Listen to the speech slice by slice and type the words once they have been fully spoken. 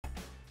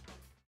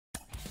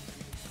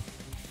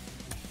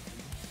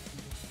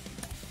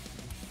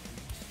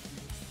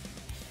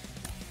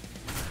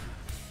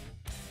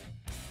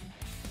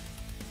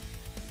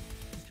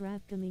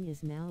DraftKings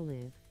is now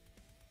live.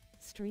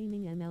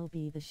 Streaming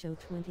MLB The Show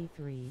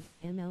 23,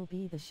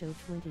 MLB The Show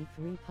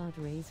 23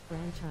 Padres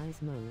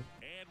franchise mode.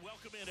 And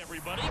welcome in,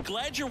 everybody.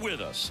 Glad you're with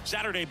us.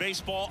 Saturday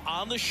baseball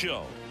on the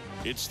show.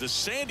 It's the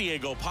San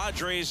Diego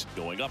Padres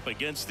going up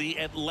against the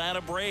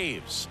Atlanta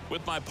Braves.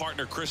 With my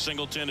partner, Chris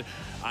Singleton,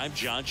 I'm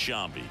John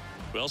Shambi.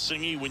 Well,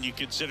 Singy, when you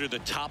consider the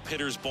top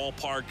hitters'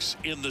 ballparks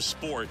in the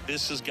sport,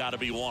 this has got to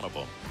be one of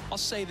them. I'll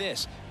say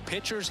this.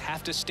 Pitchers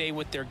have to stay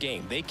with their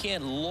game. They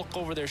can't look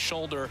over their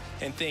shoulder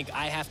and think,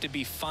 I have to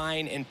be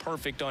fine and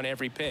perfect on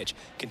every pitch.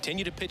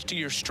 Continue to pitch to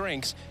your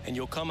strengths, and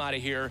you'll come out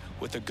of here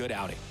with a good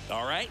outing.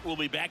 All right, we'll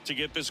be back to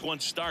get this one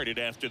started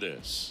after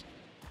this.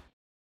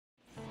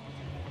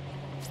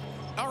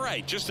 All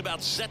right, just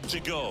about set to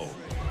go.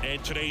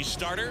 And today's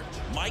starter,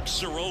 Mike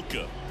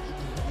Soroka.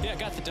 Yeah,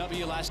 got the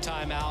W last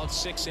time out.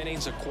 6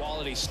 innings, a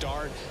quality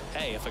start.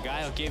 Hey, if a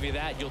guy will give you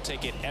that, you'll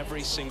take it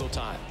every single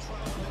time.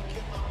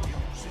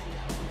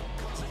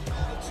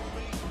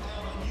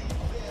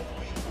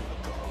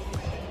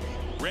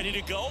 Ready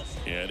to go,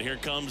 and here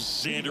comes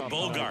Xander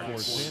Bogaerts. For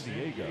San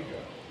Diego,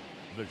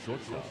 the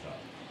shortstop,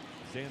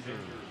 Xander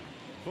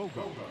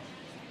Bogaerts.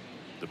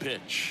 The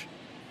pitch.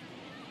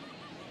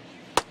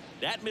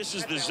 That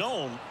misses the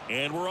zone,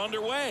 and we're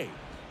underway.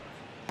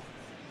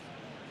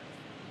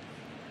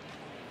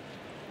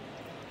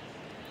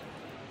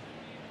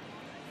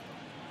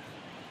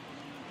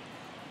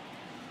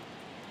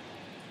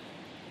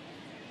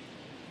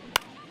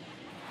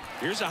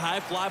 Here's a high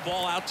fly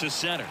ball out to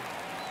center.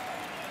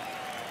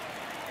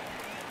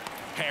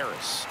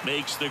 Harris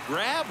makes the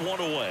grab, one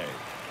away.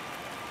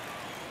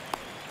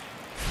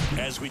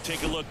 As we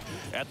take a look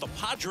at the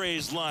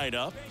Padres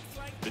lineup,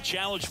 the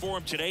challenge for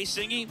him today,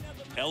 Singy,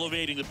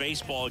 elevating the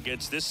baseball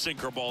against this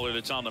sinker baller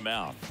that's on the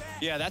mound.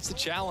 Yeah, that's the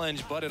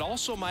challenge, but it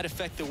also might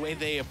affect the way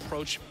they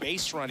approach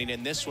base running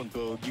in this one,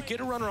 Boog. You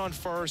get a runner on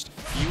first,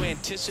 you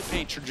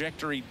anticipate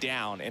trajectory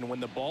down, and when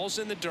the ball's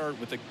in the dirt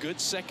with a good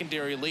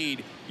secondary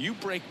lead, you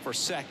break for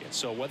second.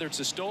 So whether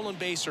it's a stolen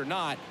base or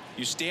not,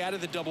 you stay out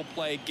of the double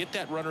play, get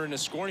that runner in a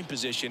scoring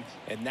position,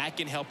 and that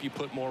can help you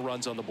put more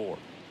runs on the board.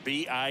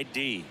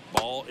 BID,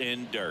 ball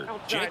in dirt.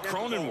 Jake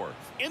Cronenworth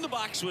in the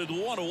box with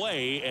one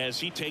away as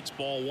he takes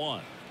ball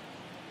one.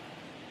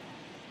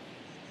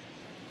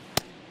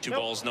 2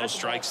 balls, no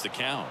strikes, the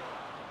count.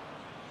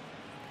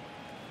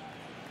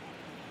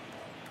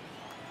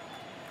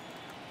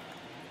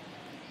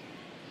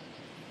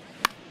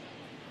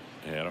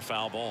 And a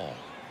foul ball.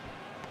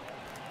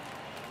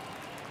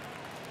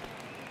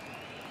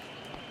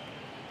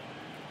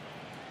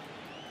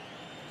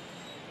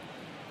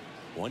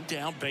 One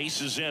down, base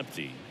is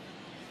empty.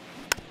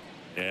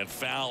 And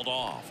fouled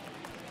off.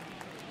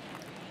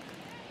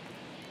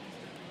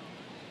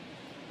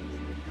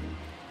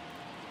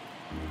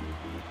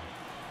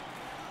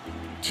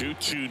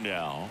 Two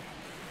now.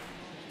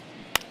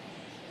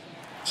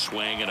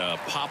 Swing and a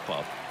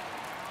pop-up.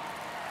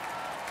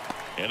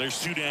 And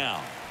there's 2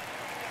 down.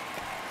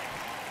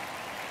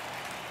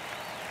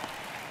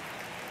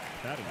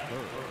 Batting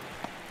third,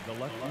 the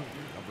left fielder,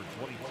 number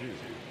 22.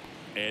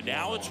 And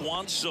now it's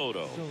Juan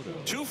Soto.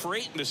 2 for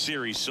 8 in the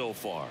series so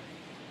far.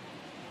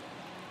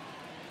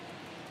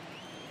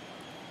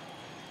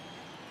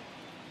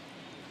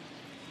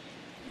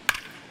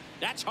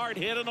 That's hard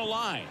hit on the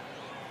line.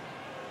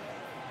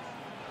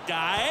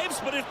 Dives,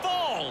 but it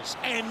falls.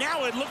 And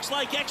now it looks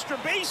like extra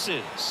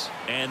bases.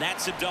 And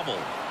that's a double.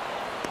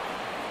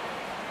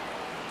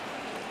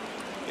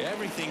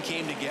 Everything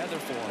came together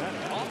for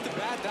him. Off the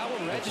bat, that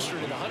one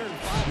registered at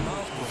 105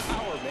 miles per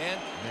hour, man.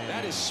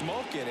 That is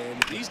smoking,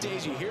 and these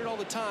days you hear it all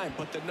the time,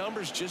 but the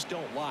numbers just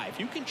don't lie. If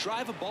you can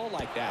drive a ball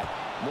like that,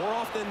 more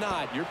often than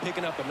not, you're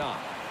picking up a knock.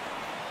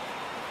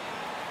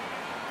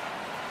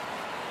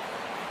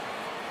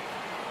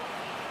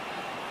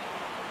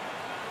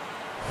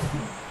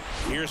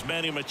 Here's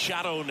Manny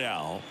Machado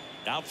now.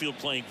 Outfield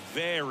playing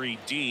very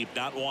deep,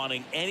 not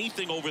wanting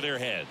anything over their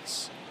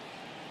heads.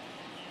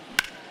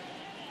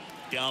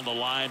 Down the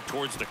line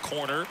towards the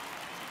corner.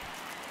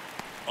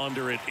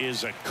 Under it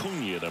is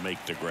Acuna to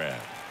make the grab.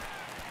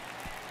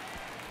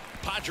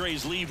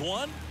 Padres leave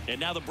one, and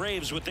now the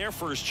Braves with their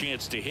first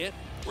chance to hit.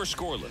 We're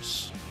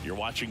scoreless. You're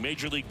watching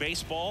Major League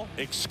Baseball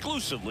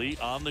exclusively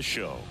on the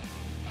show.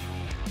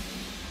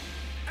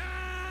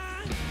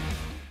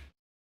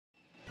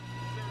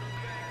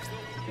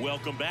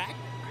 Welcome back,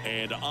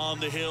 and on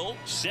the hill,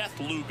 Seth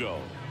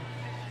Lugo.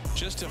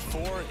 Just a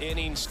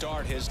 4-inning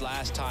start his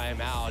last time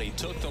out. He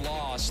took the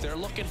loss. They're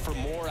looking for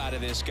more out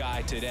of this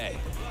guy today.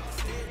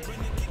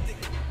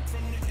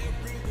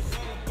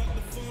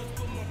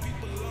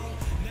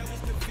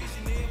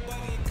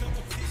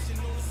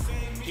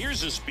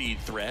 Here's a speed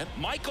threat,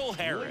 Michael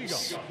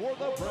Harris. For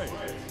the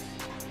Braves,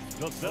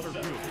 the center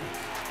fielder,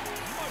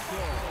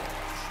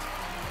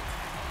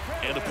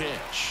 And a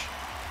pitch.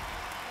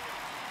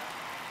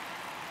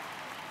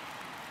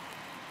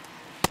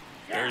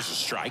 There's a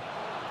strike.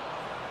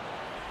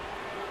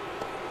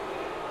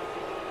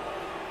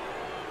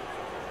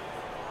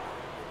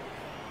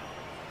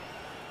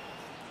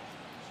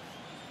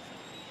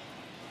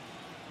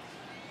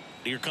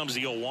 Here comes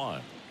the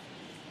 0-1.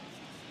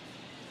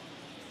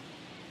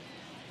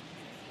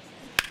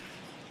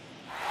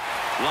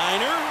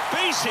 Liner,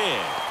 base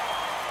hit.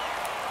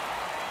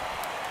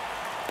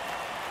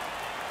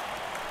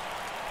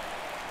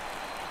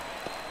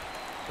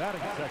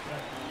 Batting second,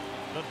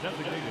 the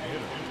designated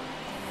hitter.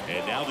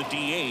 And now the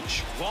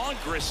DH, Vaughn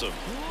Grissom.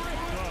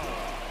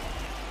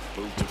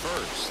 Moved to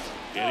first.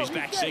 And he's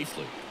back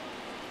safely.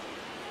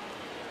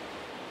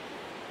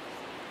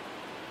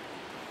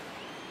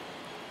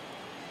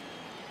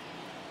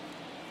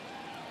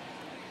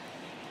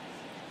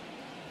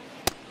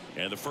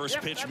 And the first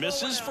pitch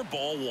misses for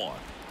ball 1.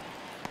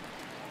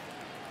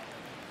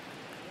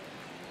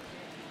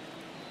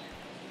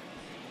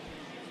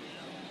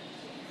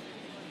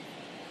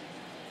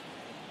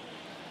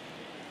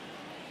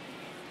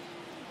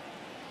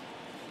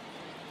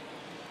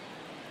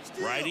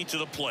 Righty to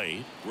the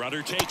plate.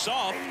 Runner takes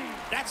off.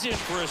 That's in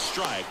for a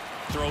strike.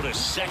 Throw to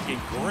second.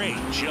 Great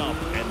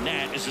jump. And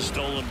that is a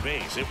stolen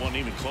base. It wasn't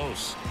even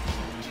close.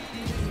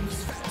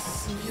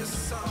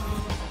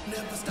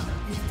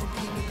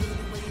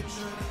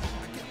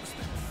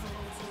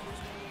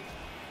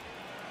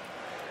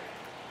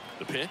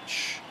 The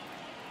pitch.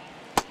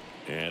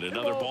 And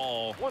another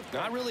ball.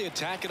 Not really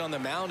attacking on the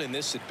mound in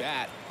this at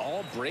bat.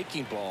 All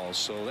breaking balls.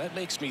 So that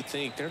makes me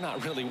think they're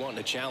not really wanting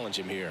to challenge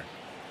him here.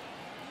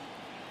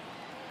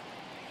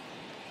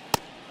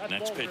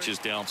 Next pitch is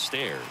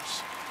downstairs.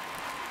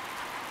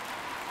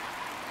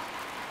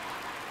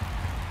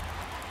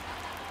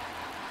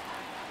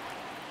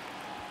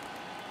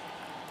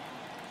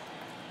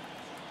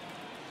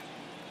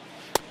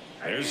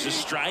 There's the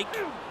strike.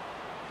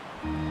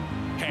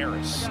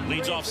 Harris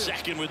leads off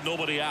second with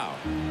nobody out.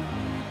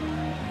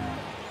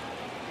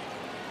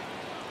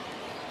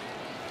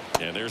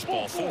 And there's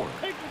ball 4.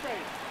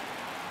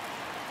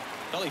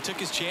 Well, he took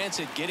his chance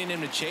at getting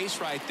him to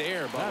chase right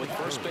there, but with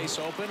first base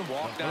open,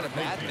 walk not a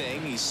bad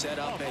thing. He set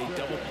up a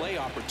double play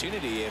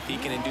opportunity if he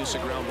can induce a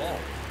ground ball.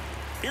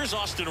 Here's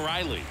Austin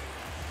Riley.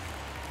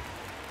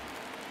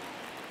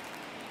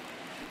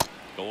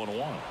 0-1.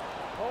 0-1.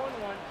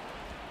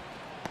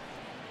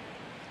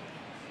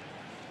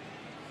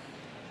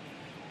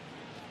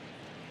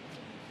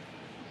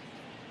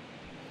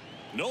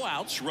 No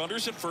outs,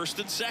 runners at first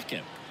and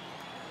second.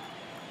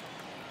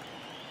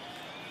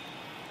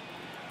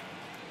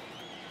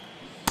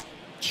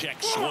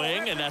 Check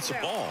swing, and that's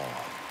a ball.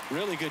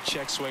 Really good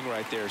check swing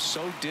right there.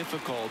 So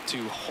difficult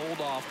to hold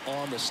off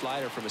on the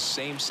slider from a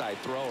same side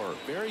thrower.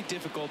 Very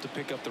difficult to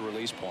pick up the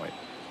release point.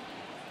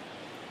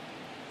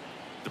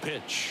 The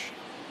pitch.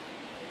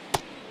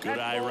 Good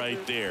eye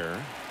right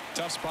there.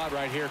 Tough spot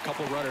right here. A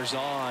couple runners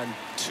on.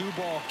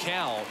 2-ball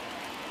count.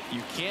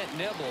 You can't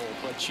nibble,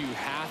 but you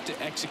have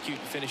to execute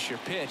and finish your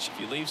pitch.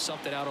 If you leave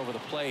something out over the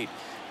plate,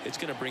 it's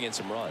going to bring in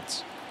some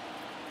runs.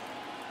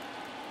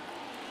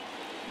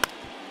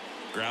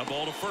 Ground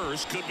ball to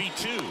first, could be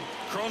 2.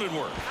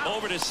 Cronenworth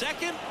over to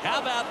second.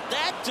 How about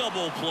that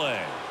double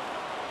play?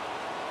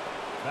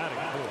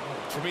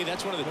 For me,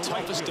 that's one of the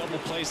toughest double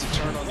plays to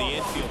turn on the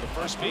infield. The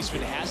first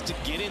baseman has to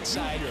get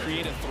inside,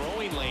 create a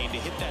throwing lane to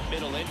hit that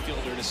middle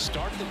infielder to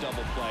start the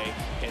double play,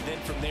 and then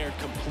from there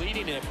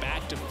completing it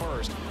back to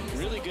first.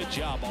 Really good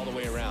job all the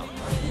way around.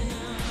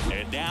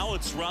 And now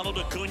it's Ronald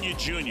Acuna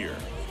Jr.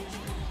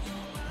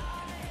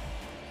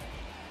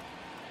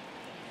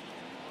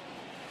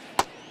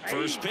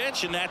 First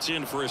pitch, and that's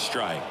in for a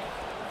strike.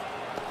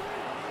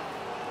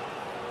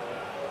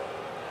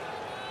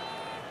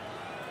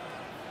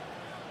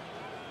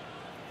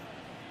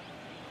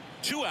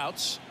 Two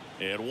outs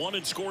and 1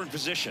 in scoring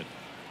position.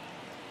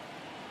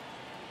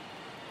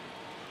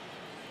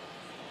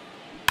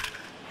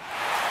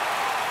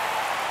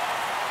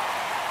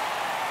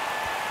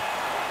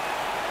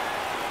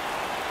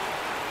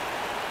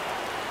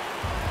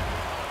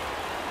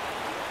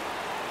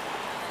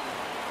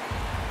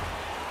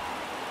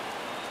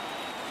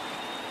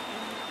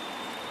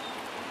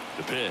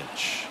 The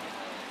pitch.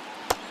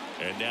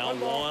 And now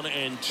 1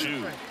 and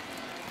 2.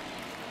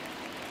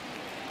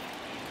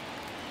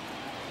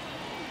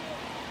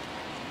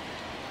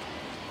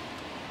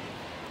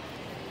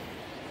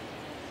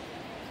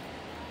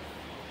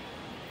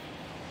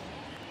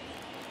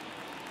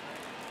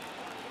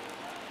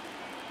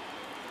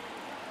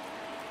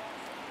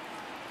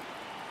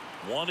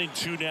 One and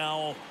 2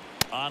 now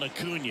on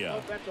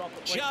Acuna.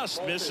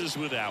 Just misses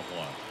with that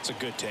one. It's a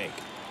good take.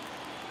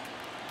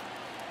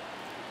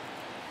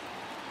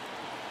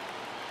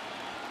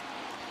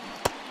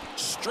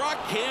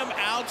 Struck him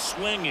out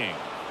swinging.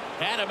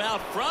 Had him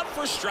out front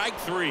for strike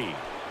 3.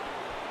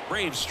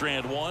 Braves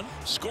strand 1,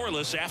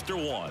 scoreless after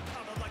 1.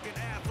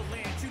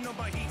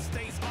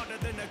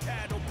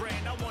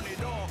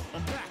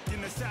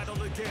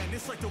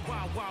 It's like the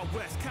Wild Wild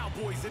West,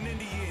 Cowboys and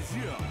Indians,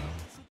 yeah.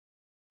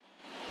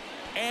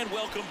 And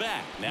welcome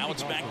back. Now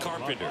it's Matt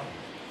Carpenter.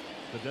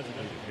 The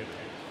designated hitter,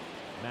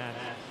 Matt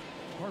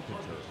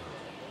Carpenter.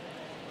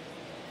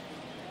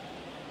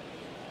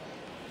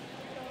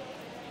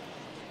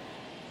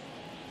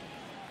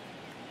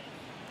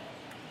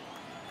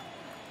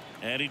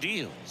 And he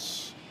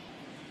deals.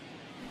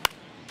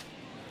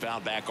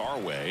 fouled back our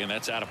way, and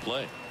that's out of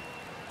play.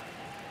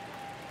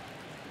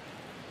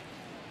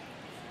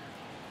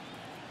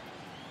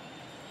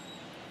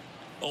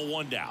 Oh,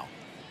 1 down.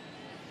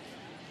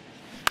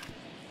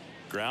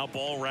 Ground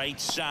ball right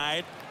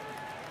side.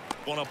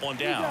 1 up, 1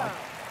 down.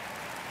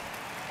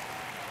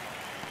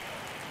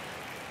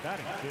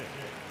 Batting fifth,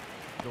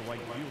 the right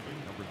fielder,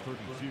 number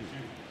 32,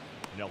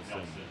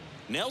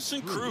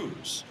 Nelson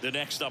Cruz, the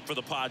next up for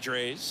the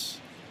Padres.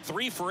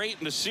 3 for 8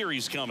 in the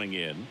series coming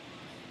in.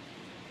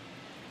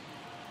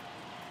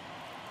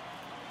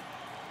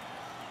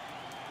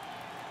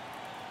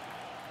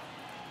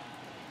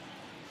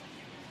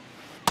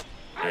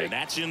 And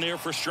that's in there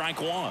for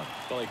strike 1.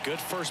 Well, a good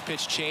first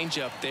pitch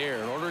changeup there.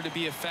 In order to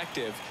be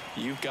effective,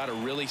 you've got to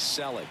really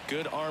sell it.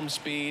 Good arm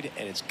speed,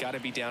 and it's got to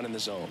be down in the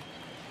zone.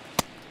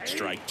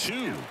 Strike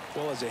 2.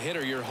 Well, as a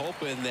hitter, you're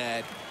hoping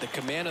that the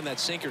command on that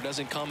sinker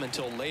doesn't come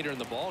until later in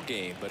the ball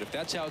game. But if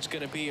that's how it's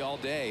going to be all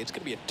day, it's going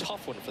to be a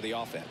tough one for the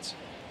offense.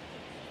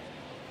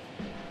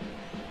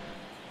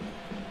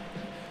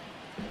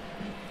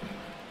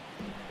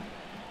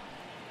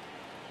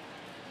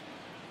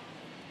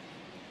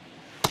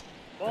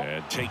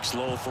 And takes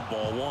low for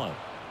ball 1.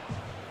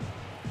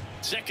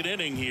 Second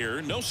inning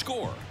here, no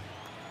score.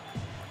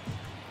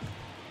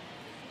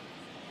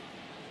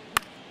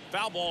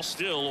 Foul ball,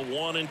 still a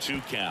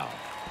 1-2 count.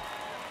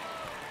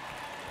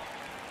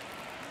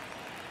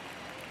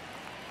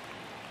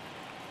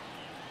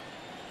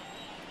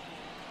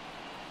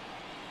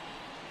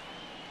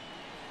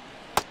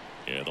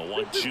 Yeah, the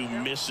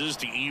 1-2 misses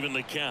to even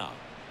the count.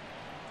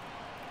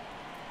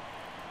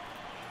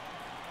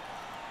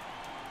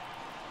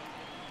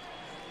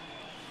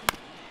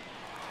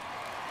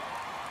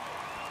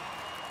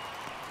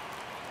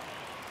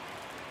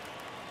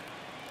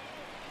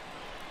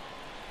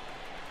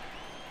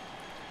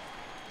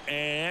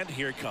 And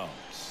here it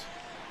comes.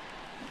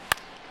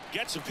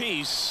 Gets a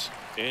piece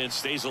and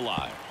stays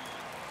alive.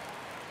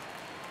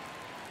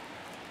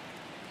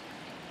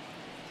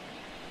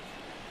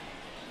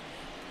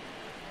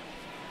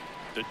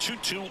 The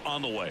 2-2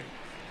 on the way.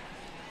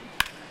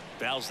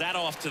 Fouls that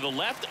off to the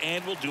left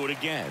and will do it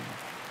again.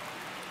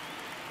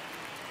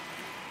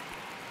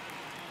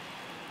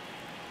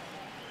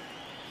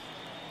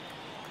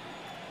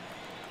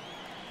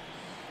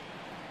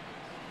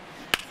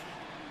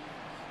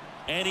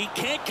 And he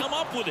can't come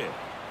up with it.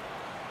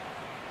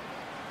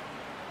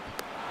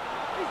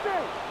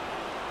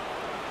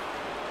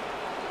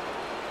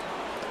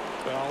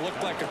 Well, it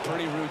looked like a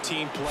pretty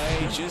routine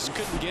play. Just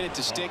couldn't get it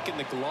to stick in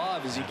the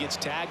glove as he gets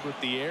tagged with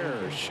the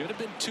error. Should have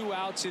been 2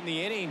 outs in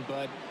the inning,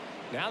 but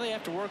now they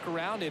have to work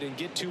around it and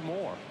get 2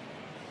 more.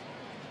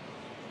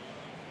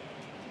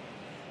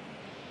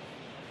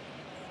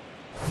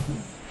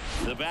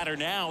 The batter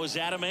now is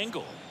Adam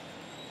Engel.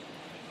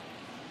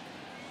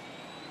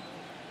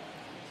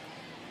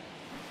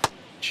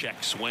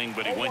 Check swing,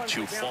 but he went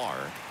too far.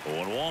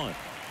 0-1.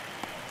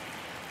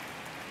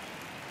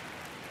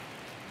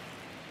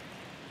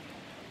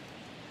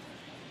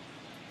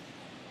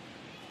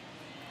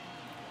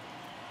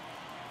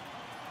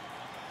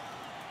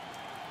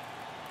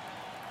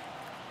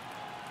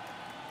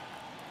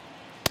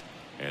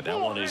 And that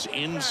one is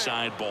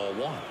inside ball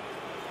 1.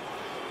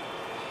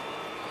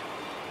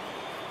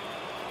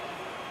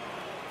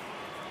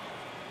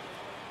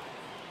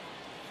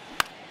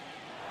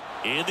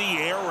 In the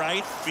air,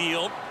 right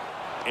field,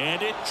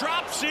 and it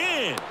drops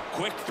in.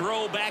 Quick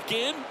throw back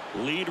in.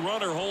 Lead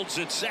runner holds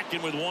it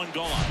second with 1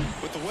 gone.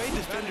 With the way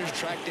defenders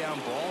track down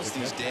balls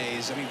these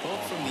days, I mean,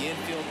 both from the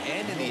infield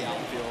and in the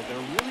outfield, there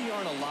really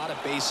aren't a lot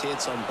of base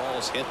hits on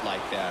balls hit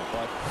like that.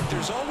 But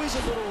there's always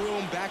a little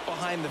room back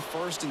behind the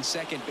first and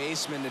second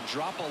baseman to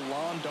drop a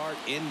long dart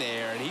in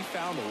there, and he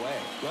found a way.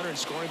 Runner in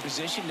scoring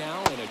position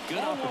now, and a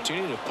good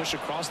opportunity to push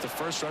across the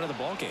first run of the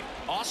ball game.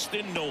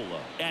 Austin Nola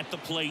at the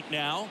plate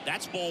now.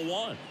 That's ball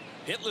 1.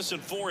 Hitless in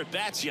 4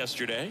 at-bats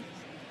yesterday.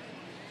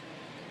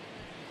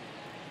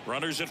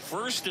 Runners at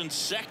first and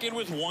second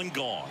with 1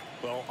 gone.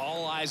 Well,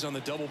 all eyes on the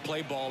double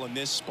play ball in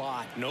this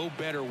spot. No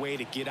better way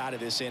to get out of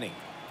this inning.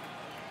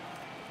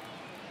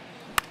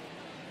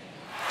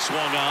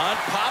 Swung on,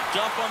 popped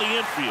up on the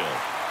infield.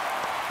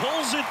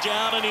 Pulls it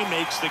down and he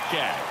makes the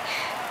catch.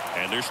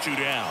 And there's 2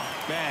 down.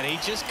 Man, he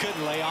just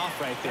couldn't lay off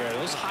right there.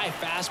 Those high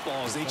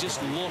fastballs, they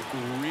just look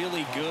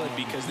really good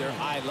because they're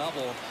high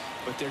level,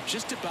 but they're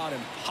just about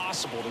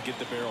impossible to get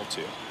the barrel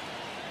to.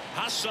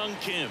 Ha-Sung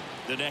Kim,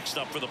 the next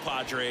up for the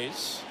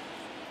Padres.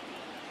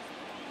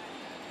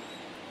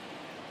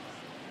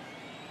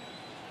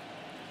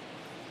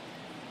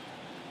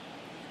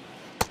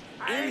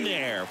 In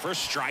there for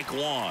strike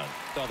 1.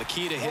 Well, the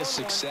key to his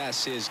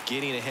success is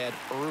getting ahead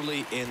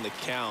early in the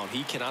count.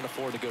 He cannot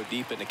afford to go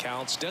deep in the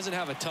counts. Doesn't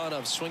have a ton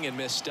of swing and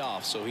miss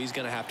stuff, so he's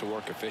going to have to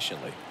work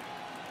efficiently.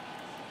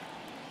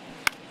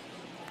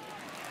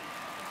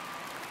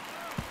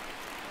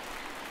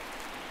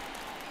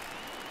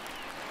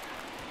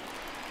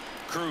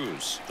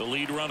 Cruz, the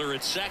lead runner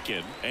at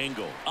second.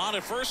 Engel on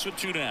at first with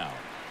 2 down.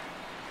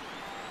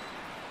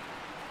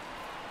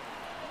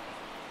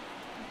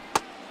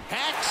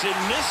 Hacked Swings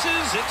and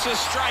misses. It's a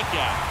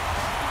strikeout.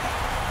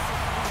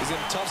 He's in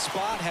a tough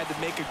spot, had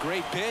to make a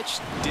great pitch,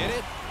 did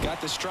it,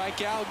 got the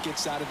strikeout,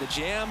 gets out of the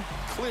jam.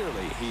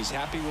 Clearly, he's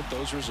happy with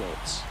those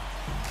results.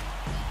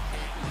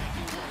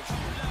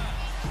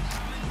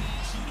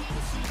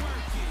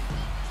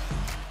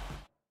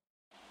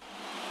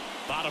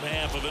 Bottom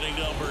half of inning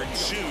number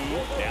 2.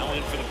 Now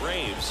in for the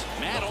Braves,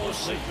 Matt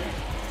Olson.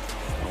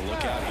 Well,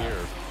 look out here.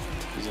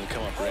 He's going to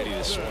come up ready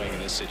to swing in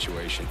this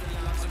situation.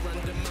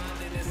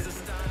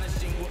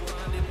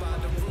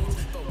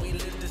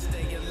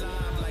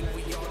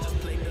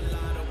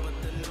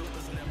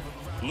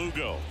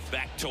 Lugo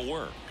back to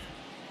work.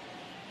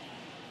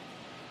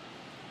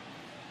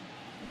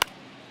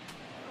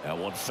 That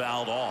one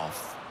fouled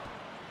off.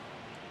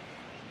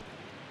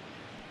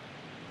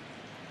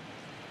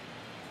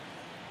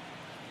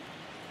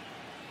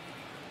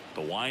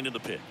 The wind of the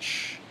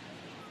pitch.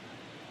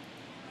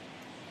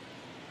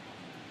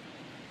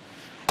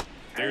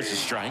 There's a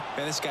strike.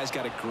 Man, this guy's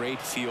got a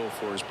great feel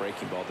for his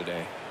breaking ball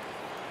today.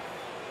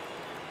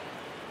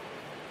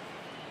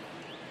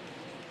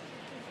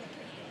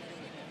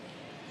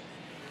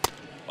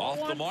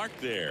 Off the mark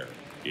there.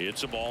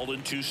 It's a ball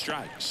and 2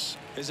 strikes.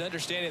 His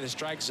understanding of the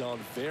strike zone,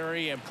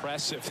 very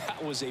impressive.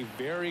 That was a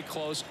very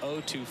close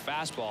 0-2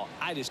 fastball.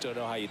 I just don't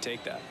know how you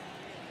take that.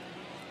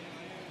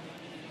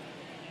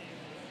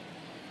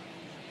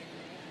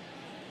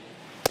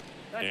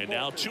 And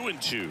now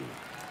 2-2.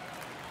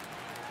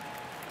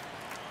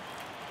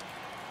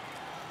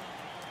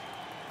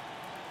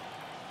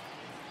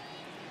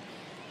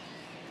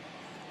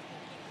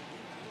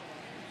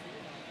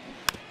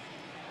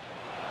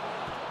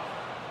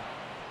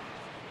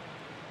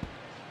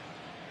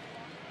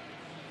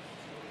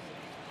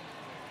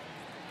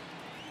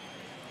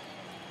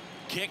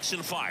 Kicks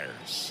and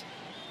fires.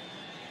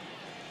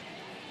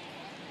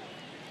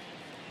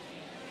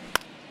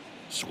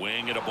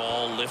 Swing at a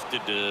ball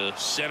lifted to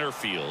center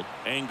field.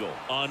 Angle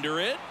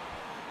under it.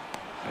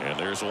 And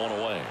there's one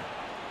away.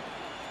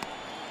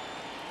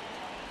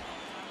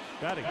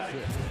 Batting 6.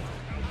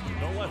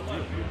 The left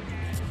field.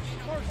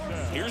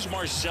 Here's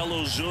Marcell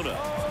Ozuna.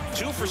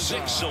 2 for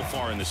 6 so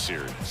far in the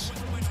series.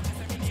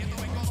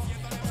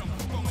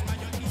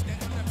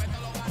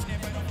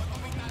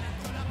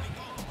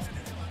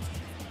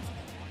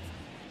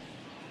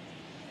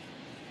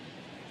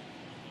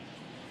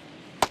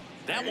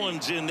 That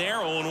one's in there,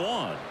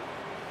 0-1.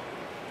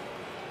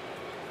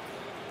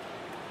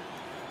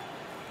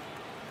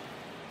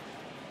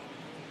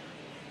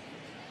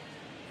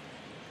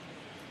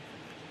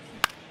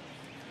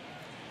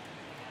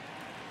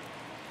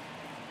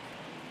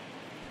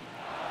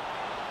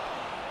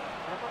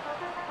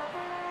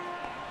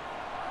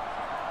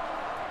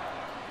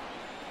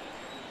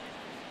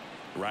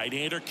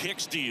 Right-hander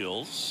kicks,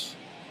 deals.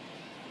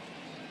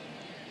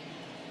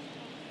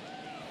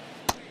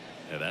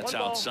 And that's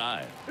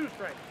outside. 2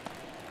 strikes.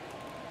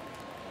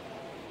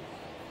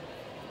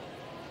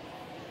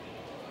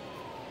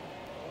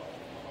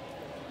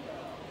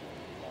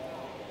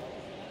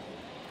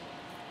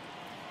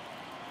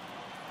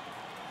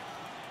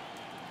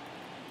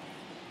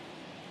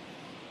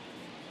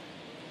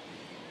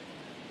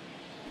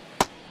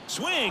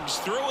 Swings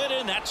through it,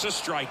 and that's a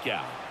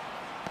strikeout.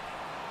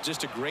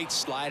 Just a great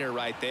slider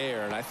right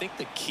there. And I think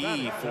the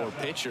key for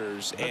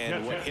pitchers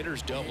and what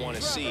hitters don't want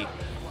to see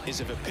is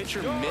if a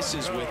pitcher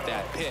misses with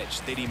that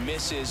pitch, that he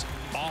misses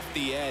off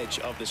the edge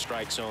of the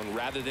strike zone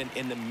rather than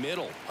in the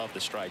middle of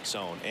the strike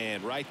zone.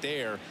 And right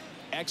there,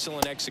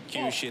 excellent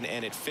execution,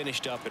 and it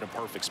finished up in a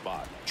perfect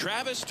spot.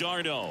 Travis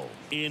d'Arnaud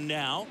in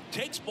now,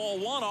 takes ball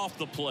 1 off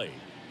the plate.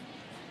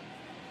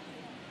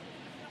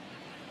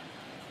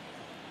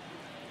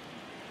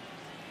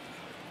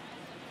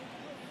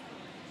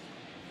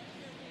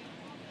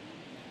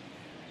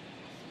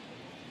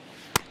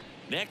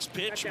 Next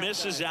pitch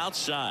misses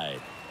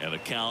outside, and the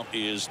count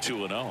is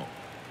 2-0.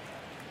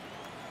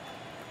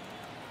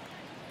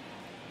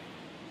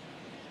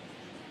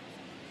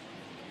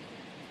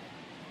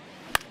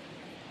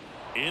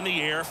 In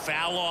the air,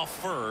 foul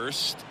off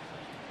first.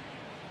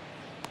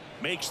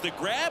 Makes the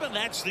grab, and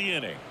that's the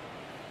inning.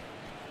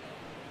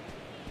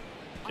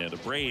 And the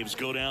Braves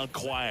go down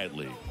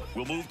quietly.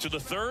 We'll move to the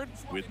 3rd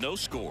with no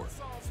score.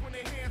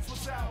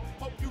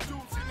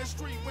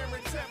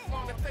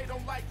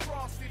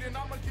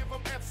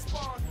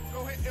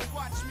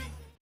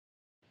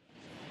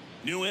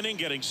 New inning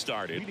getting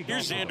started.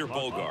 Here's Xander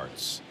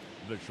Bogaerts.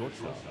 The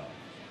shortstop.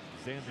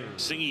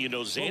 Singing, you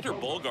know, Xander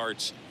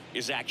Bogaerts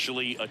is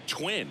actually a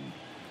twin.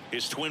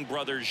 His twin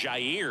brother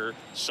Jair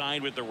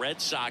signed with the Red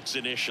Sox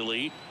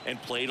initially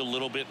and played a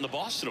little bit in the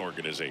Boston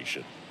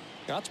organization.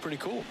 That's pretty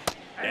cool.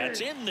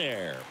 That's in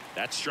there.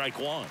 That's strike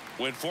 1.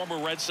 When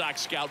former Red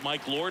Sox scout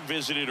Mike Lord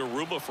visited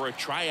Aruba for a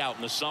tryout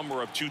in the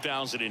summer of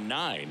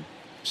 2009,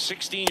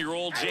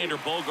 16-year-old Xander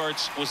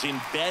Bogaerts was in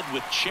bed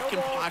with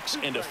chickenpox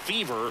and a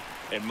fever,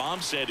 and mom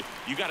said,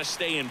 "You got to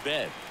stay in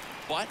bed."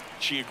 But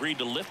she agreed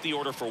to lift the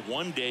order for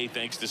 1 day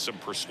thanks to some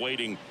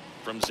persuading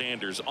from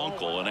Xander's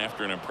uncle, and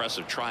after an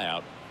impressive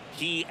tryout,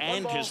 he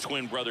and his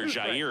twin brother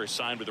Jair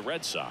signed with the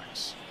Red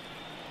Sox.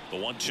 The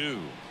 1-2.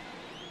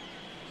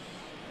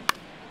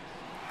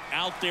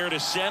 Out there to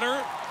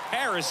center.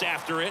 Harris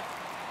after it.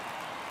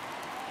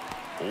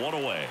 One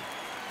away.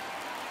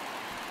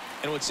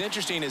 And what's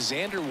interesting is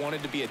Xander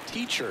wanted to be a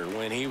teacher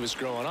when he was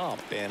growing up,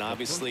 and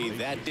obviously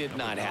that did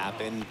not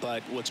happen.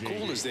 But what's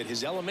cool is that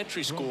his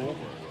elementary school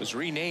was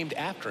renamed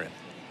after him.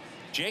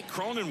 Jake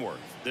Cronenworth,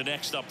 the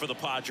next up for the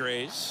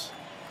Padres.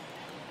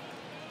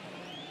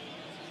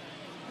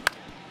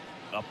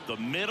 Up the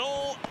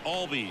middle,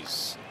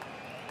 Albies.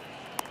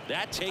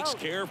 That takes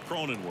care of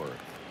Cronenworth.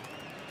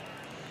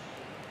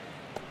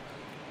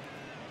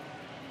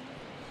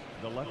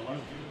 The left field,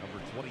 number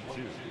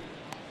 22.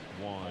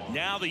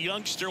 Now the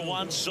youngster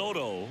Juan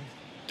Soto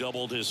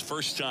doubled his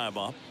first time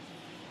up.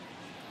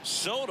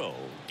 Soto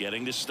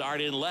getting to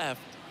start in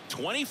left,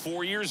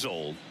 24 years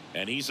old,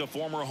 and he's a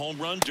former home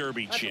run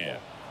derby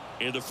champ.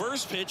 And the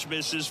first pitch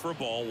misses for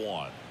ball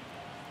one.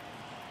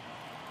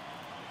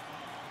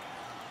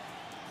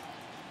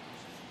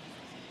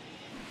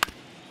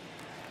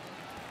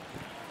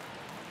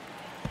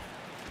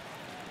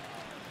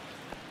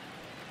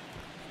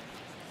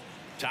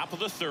 Top of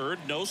the third,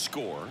 no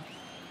score.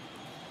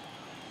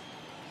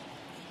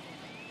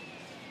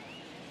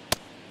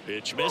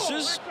 Pitch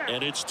misses,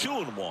 and it's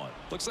 2-1.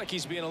 Looks like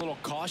he's being a little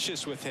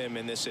cautious with him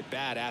in this at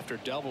bat after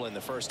doubling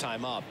the first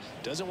time up.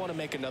 Doesn't want to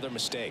make another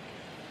mistake.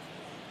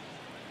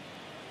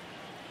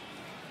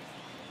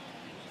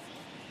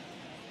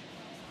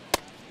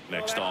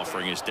 Next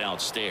offering is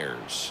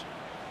downstairs.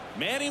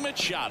 Manny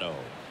Machado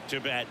to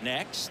bat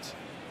next.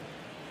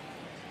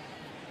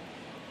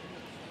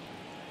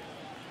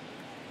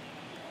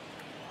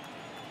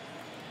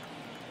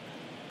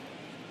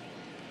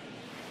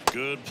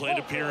 Good plate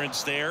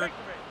appearance there.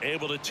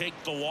 Able to take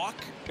the walk.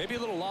 Maybe a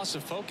little loss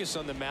of focus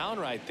on the mound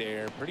right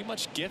there. Pretty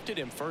much gifted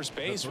him first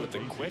base with a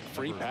quick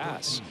free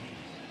pass.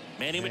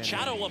 Manny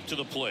Machado up to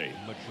the plate.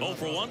 0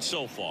 for 1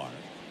 so far.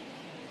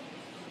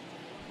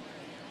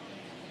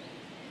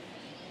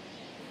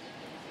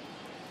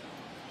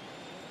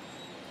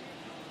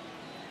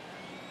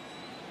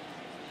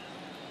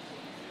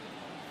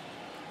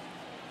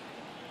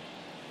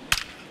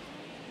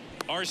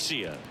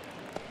 Arcia.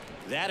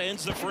 That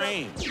ends the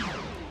frame.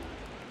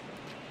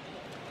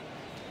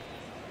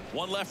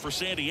 One left for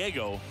San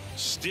Diego.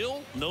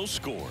 Still no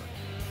score.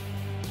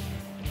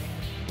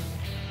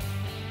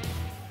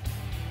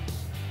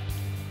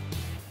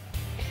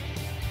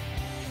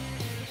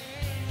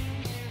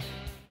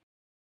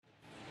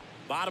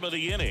 Bottom of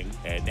the inning,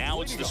 and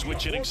now it's the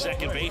switch hitting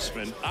second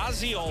baseman,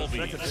 Ozzie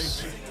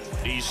Albies.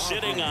 He's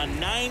sitting on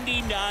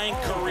 99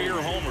 career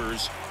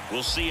homers.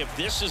 We'll see if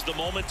this is the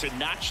moment to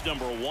notch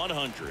number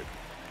 100.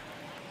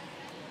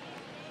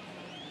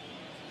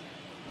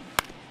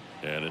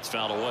 And it's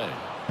fouled away.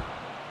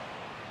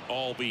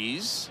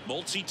 Albies,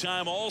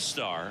 multi-time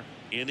All-Star,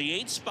 in the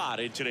 8th spot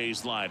in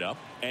today's lineup,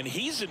 and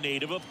he's a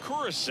native of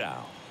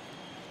Curacao.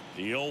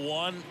 The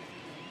 0-1.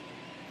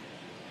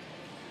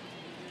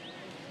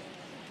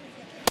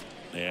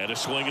 And a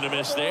swing and a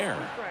miss there.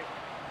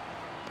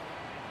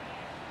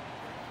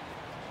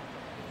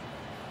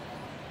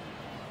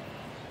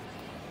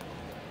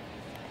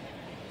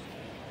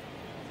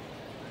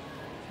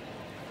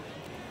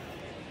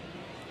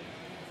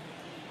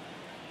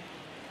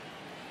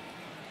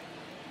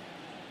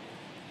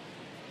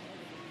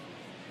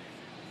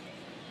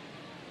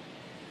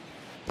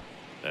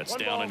 That's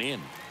down and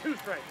in. 2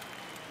 strikes.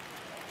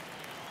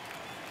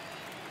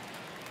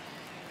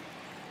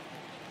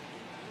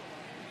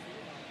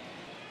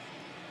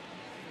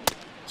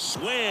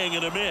 Swing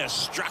and a miss.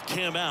 Struck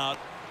him out,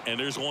 and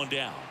there's one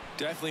down.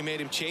 Definitely made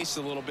him chase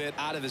a little bit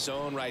out of his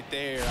zone right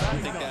there. I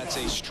don't think that's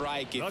a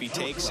strike if he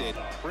takes it.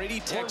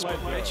 Pretty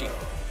textbook pitching.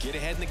 Get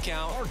ahead in the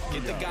count,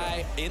 get the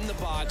guy in the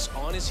box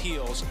on his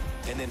heels,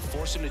 and then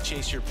force him to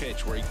chase your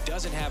pitch where he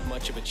doesn't have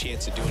much of a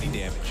chance to do any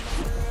damage.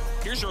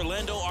 Here's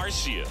Orlando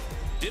Arcia.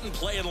 Didn't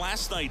play in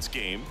last night's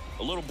game.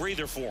 A little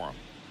breather for him.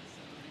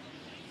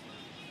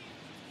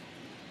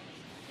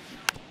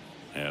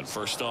 And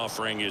first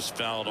offering is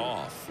fouled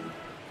off.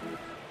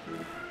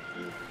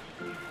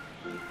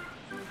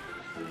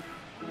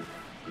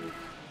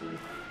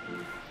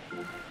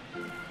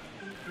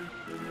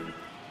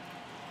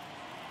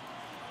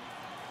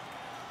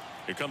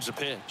 Here comes a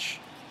pitch.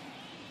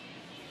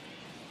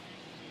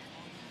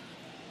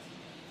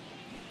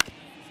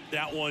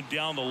 That one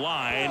down the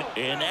line,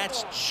 and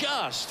that's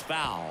just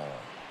foul.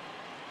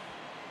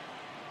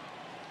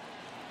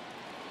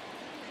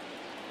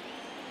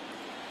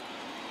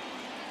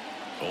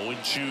 Oh,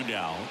 0-2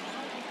 now.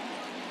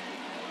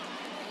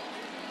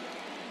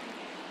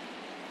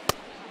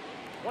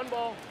 One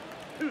ball,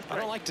 2 strikes. I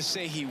don't like to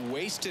say he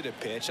wasted a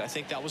pitch. I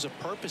think that was a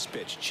purpose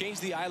pitch.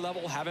 Change the eye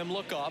level, have him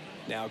look up.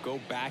 Now go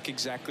back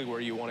exactly where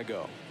you want to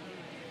go.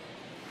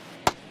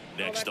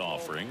 Next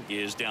offering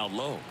is down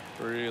low.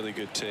 Really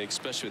good take,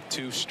 especially with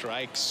 2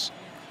 strikes.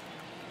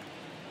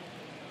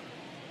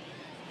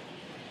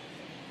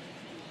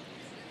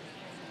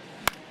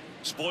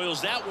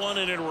 Spoils that one,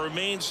 and it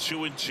remains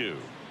 2-2.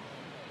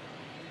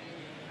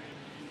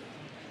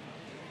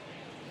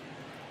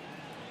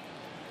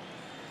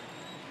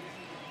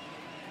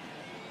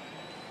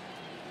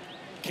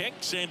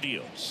 kicks and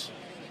deals.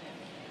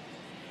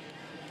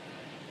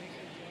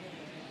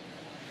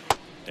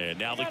 And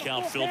now the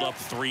count filled up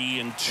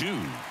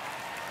 3-2.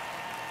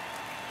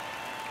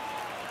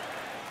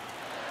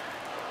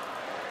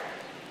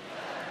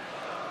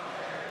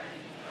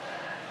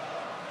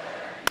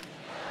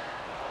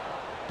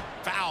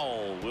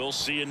 Foul. We'll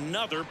see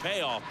another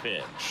payoff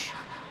pitch.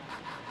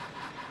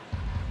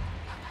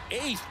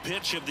 8th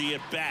pitch of the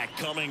at-bat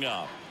coming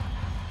up.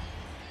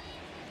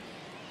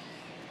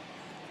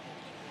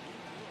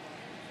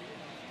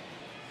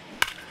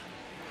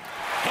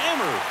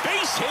 Hammer,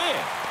 base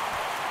hit.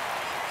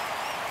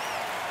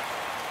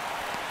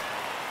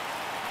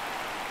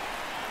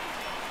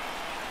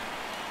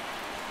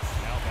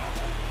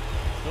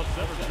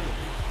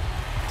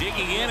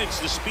 Digging in, it's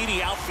the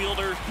speedy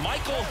outfielder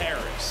Michael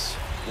Harris.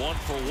 1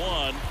 for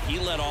 1. He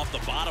led off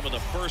the bottom of the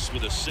first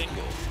with a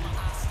single.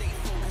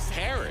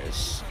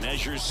 Harris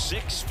measures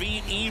 6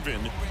 feet even,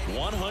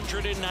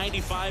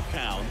 195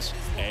 pounds,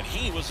 and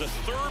he was a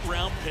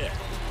 3rd-round pick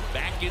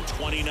back in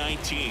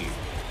 2019.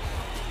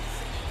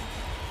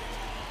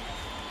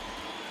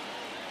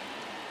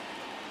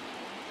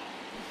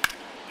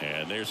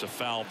 And there's a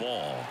foul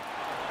ball.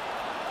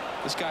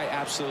 This guy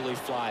absolutely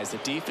flies. The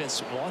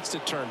defense wants to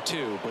turn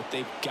 2, but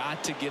they've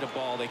got to get a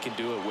ball they can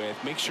do it with.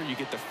 Make sure you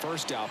get the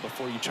first out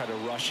before you try to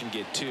rush and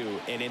get 2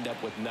 and end up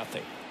with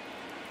nothing.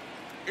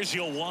 Here's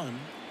your 1.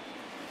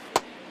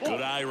 Good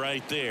eye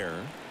right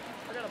there.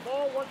 I got a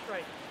ball, 1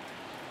 strike.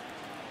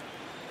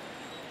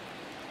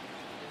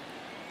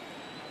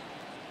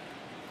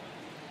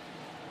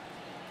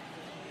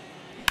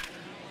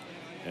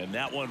 And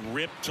that one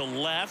ripped to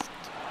left.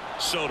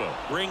 Soto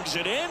brings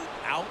it in.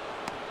 Out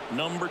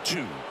number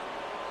 2.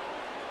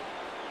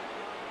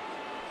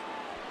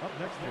 Up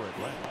next for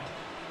Atlanta,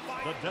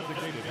 the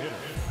designated hitter.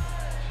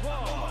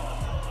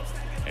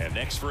 And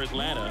next for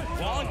Atlanta,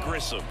 Vaughn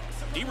Grissom.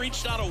 He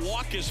reached out a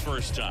walk his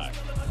first time.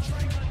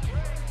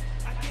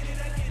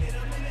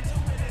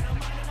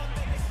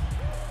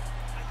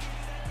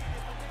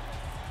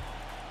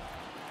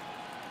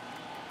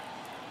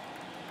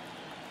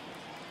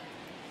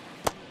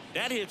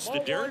 That hits the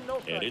dirt,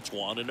 and it's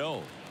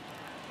 1-0.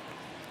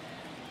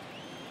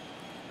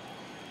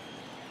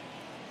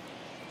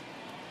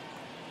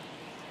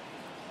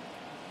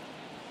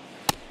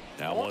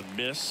 That one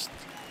missed.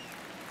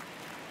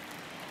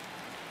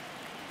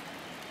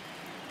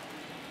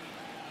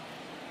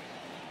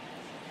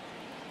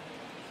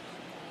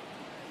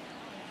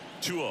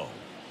 Two 0.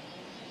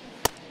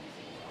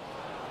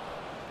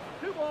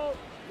 2 balls,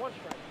 1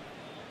 strike.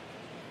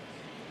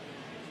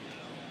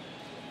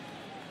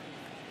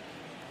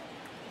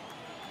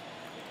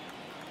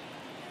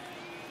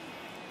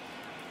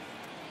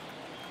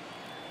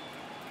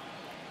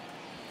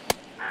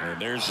 And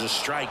there's the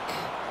strike.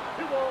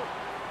 2 balls,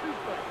 2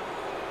 strikes.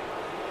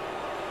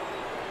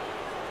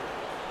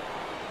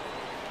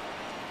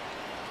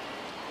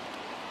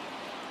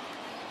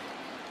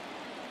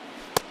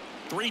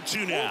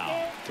 Three-two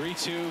now.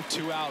 3-2,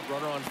 2 out,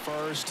 runner on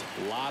first.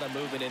 A lot of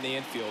movement in the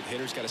infield.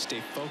 Hitters got to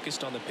stay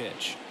focused on the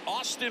pitch.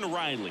 Austin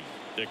Riley,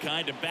 the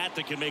kind of bat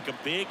that can make a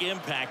big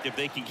impact if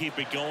they can keep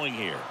it going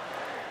here.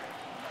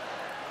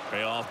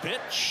 Payoff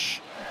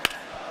pitch.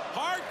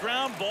 Hard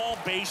ground ball,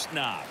 base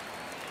knock.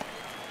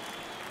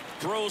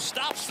 Throw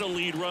stops the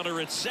lead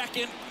runner at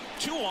second.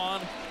 2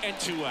 on and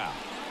 2 out.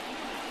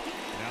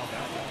 Now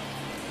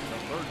the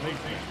 3rd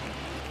baseman.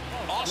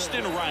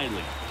 Austin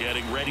Riley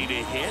getting ready to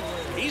hit.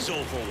 He's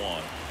 0 for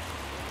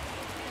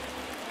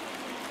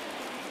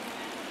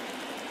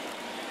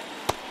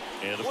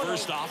 1. And the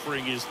first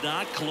offering is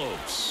not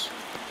close.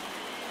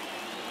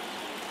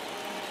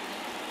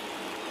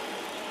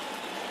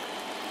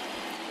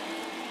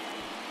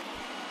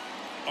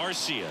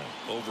 Arcia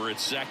over at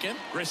second.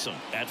 Grissom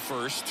at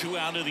first. 2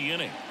 out of the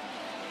inning.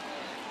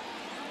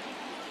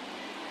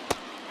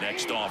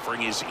 Next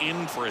offering is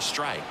in for a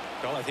strike.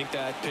 Well, I think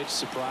that pitch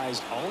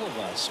surprised all of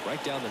us.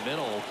 Right down the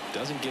middle,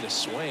 doesn't get a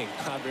swing.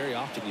 Not very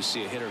often you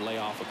see a hitter lay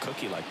off a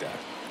cookie like that.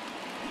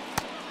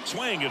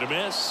 Swing and a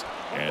miss.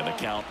 And the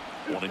count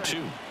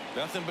 1-2.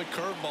 Nothing but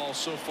curveballs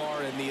so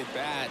far in the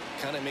at-bat.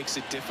 Kind of makes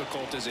it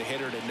difficult as a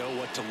hitter to know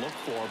what to look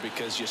for,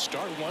 because you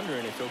start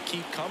wondering if they'll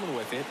keep coming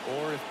with it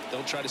or if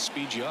they'll try to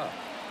speed you up.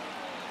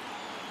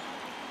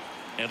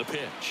 And a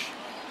pitch.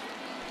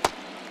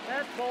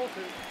 That's ball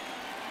 2.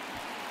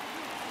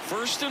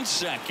 First and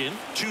second,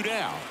 2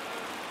 down.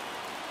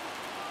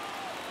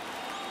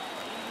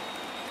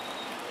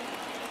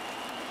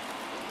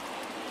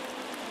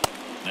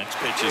 Next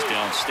pitch is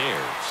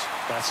downstairs.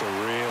 That's a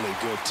really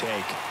good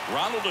take.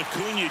 Ronald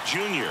Acuna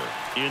Jr.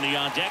 in the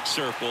on-deck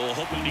circle,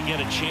 hoping to get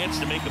a chance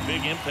to make a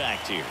big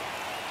impact here.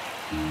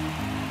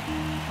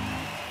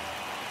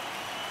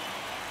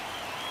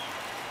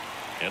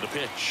 And a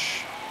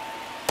pitch.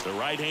 The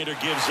right-hander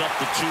gives up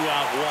the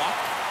 2-out walk.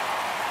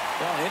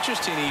 Well,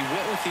 interesting. He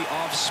went with the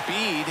off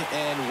speed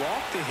and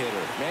walked the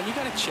hitter. Man, you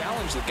got to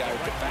challenge the guy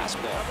with the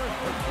fastball.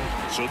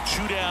 So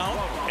 2 down,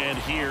 and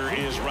here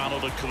is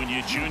Ronald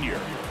Acuna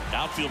Jr.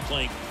 Outfield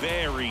playing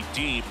very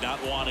deep,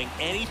 not wanting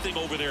anything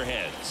over their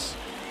heads.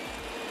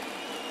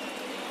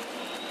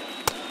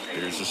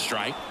 Here's a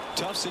strike.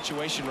 Tough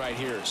situation right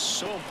here.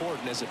 So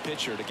important as a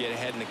pitcher to get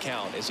ahead in the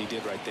count as he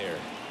did right there.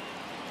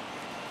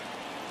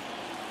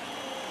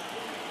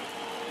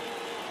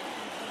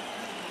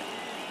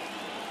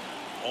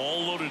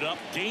 All loaded up.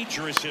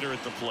 Dangerous hitter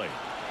at the plate.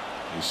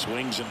 He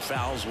swings and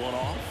fouls one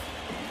off.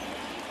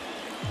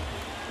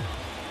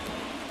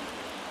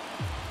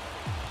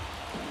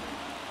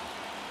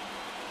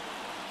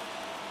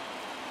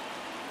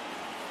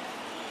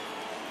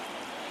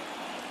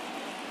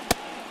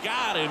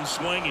 Got him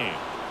swinging.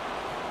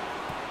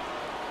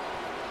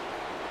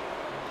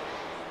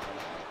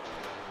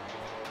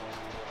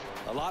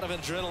 A lot of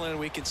adrenaline,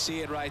 we can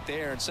see it right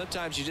there, and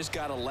sometimes you just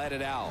got to let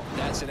it out.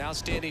 That's an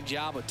outstanding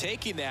job of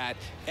taking that,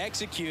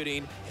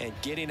 executing, and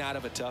getting out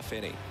of a tough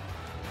inning.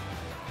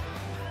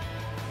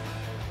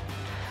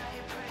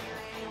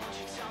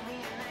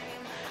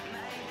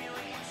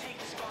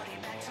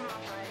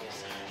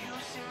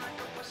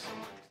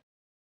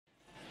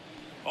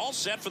 All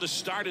set for the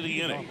start of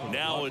the inning.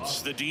 Now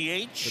it's the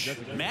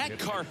DH, Matt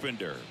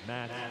Carpenter.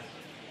 Matt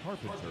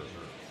Carpenter.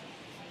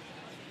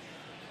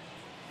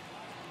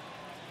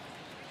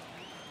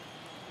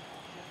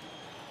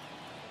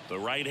 The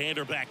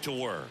right-hander back to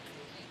work.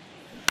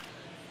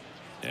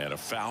 And a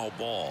foul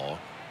ball.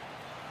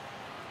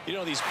 You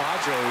know, these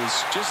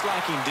Padres just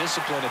lacking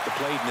discipline at the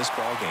plate in this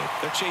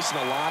ballgame. They're chasing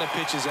a lot of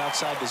pitches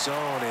outside the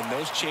zone, and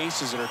those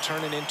chases are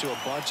turning into a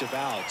bunch of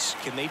outs.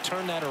 Can they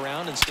turn that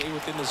around and stay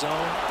within the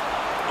zone?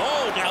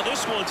 Oh, now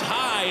this one's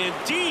high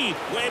and deep.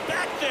 Way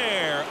back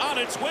there. On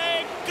its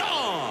way.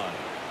 Gone.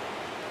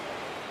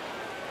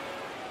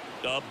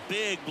 A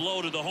big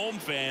blow to the home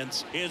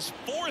fans. His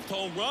 4th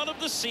home run of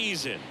the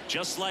season.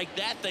 Just like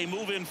that, they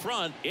move in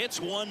front. It's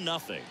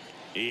 1-0.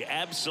 He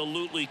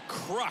absolutely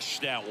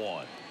crushed that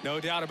one. No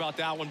doubt about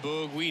that one,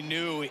 Boog. We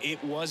knew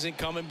it wasn't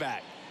coming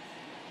back.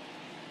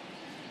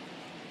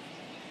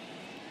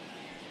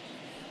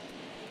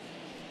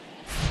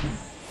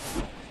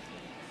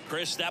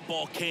 Chris, that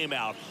ball came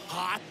out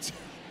hot.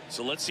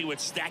 So let's see what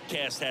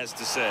StatCast has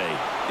to say.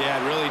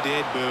 Yeah, it really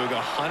did, Boog.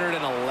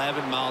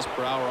 111 miles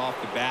per hour off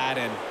the bat,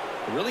 and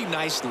a really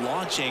nice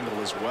launch angle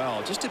as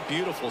well. Just a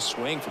beautiful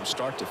swing from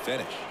start to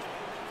finish.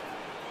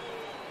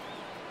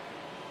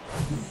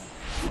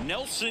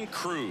 Nelson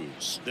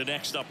Cruz, the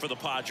next up for the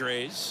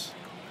Padres.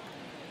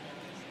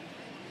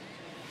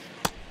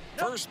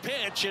 First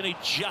pitch, and he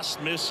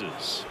just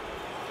misses.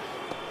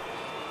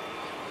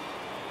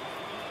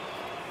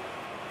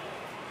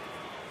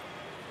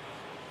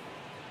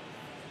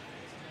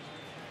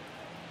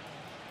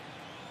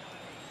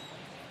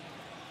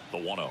 The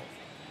 1-0.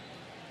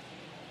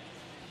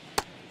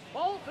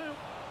 Ball 2.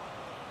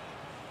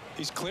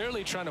 He's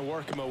clearly trying to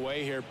work him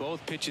away here.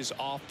 Both pitches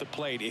off the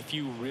plate. If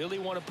you really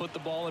want to put the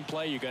ball in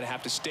play, you're going to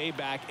have to stay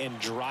back and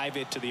drive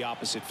it to the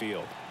opposite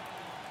field.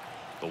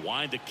 The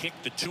wind to kick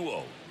the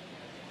 2-0.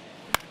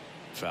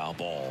 Foul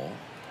ball.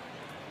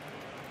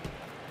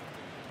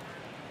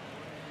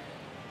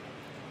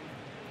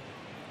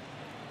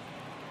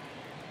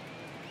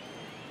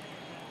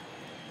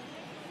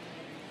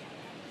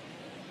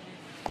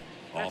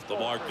 Off the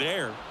mark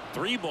there.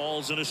 3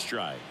 balls and a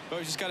strike. Oh,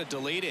 you just got to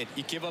delete it.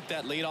 You give up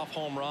that leadoff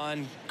home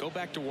run. Go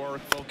back to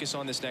work. Focus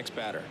on this next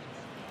batter.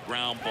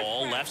 Ground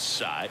ball left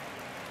side.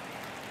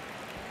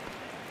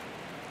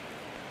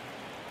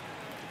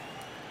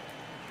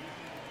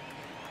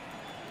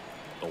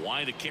 The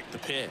wind to kick the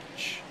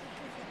pitch.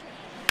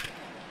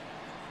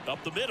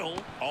 Up the middle.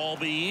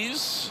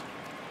 Albies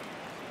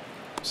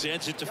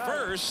sends it to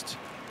first.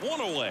 1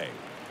 away.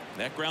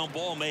 That ground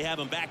ball may have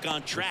him back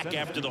on track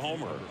after the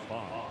homer.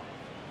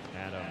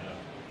 Adam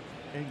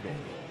Engel.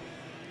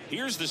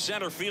 Here's the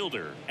center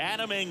fielder,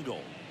 Adam Engel,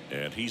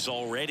 and he's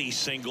already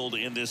singled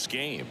in this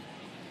game.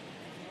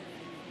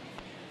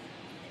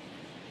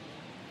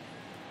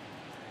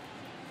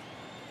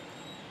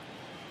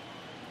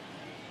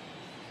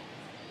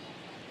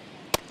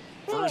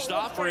 First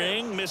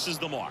offering misses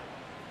the mark.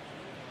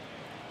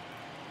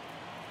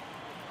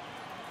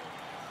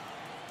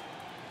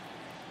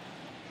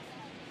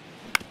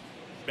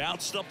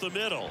 Bounced up the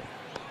middle.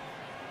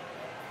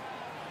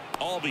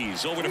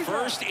 Albies over to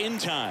first in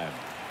time.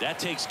 That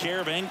takes care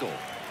of Engel.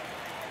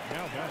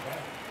 Now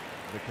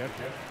the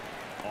catcher,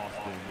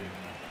 Austin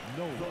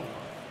Nola.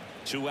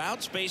 2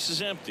 outs, base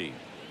is empty.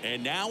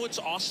 And now it's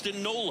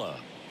Austin Nola.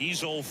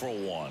 He's 0 for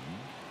 1.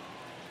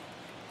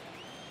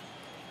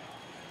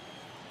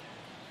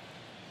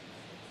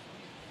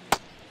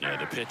 And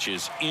the pitch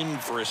is in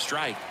for a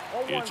strike.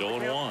 It's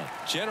 0-1.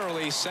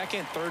 Generally,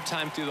 second, third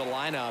time through the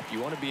lineup, you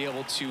want to be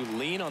able to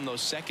lean on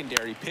those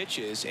secondary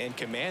pitches and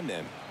command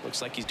them.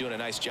 Looks like he's doing a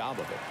nice job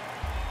of it.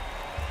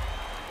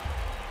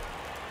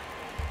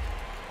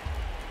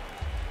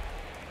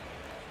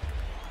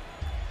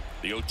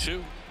 The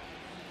 0-2.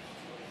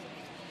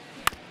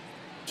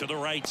 To the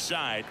right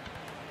side.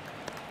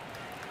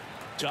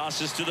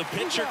 Tosses to the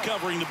pitcher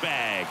covering the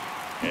bag.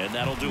 And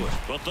that'll do it.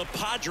 But the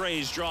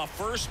Padres draw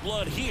first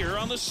blood here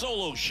on the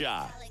solo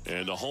shot.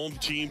 And the home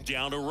team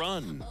down a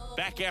run.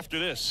 Back after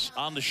this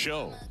on the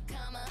show.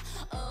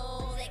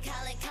 Oh, they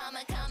call it comma,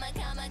 comma,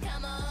 comma,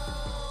 comma,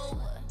 oh.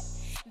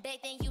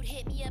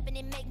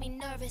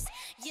 nervous.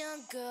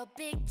 Young girl,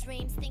 big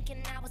dreams,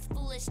 thinking I was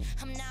foolish.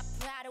 I'm not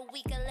proud of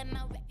weak, I let my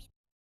reputation.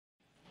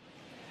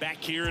 Back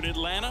here in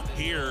Atlanta,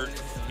 here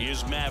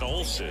is Matt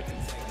Olson.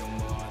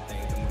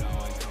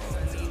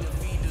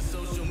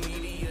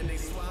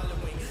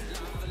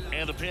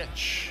 And the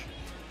pitch.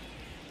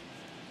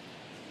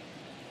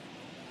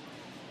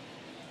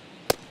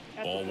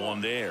 Ball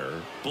one there.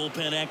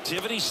 Bullpen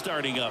activity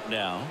starting up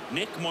now.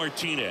 Nick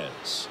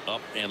Martinez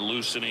up and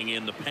loosening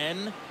in the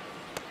pen.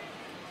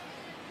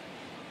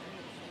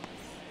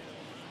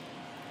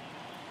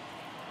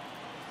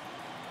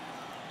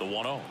 The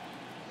 1-0.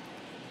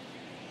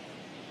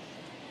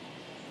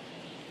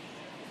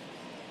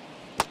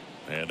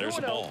 And there's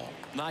a ball.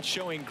 Not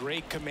showing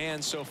great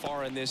command so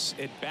far in this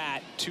at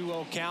bat.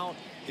 2-0 count.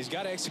 He's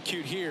got to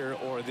execute here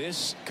or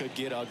this could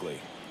get ugly.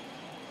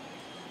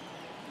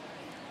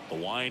 The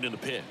wind and the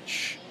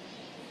pitch.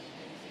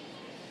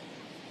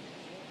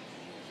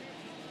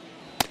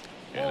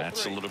 And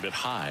that's a little bit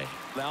high.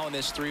 Now in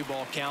this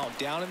 3-ball count,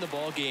 down in the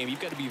ball game, you've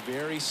got to be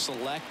very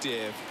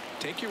selective.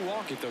 Take your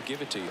walk if they'll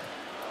give it to you.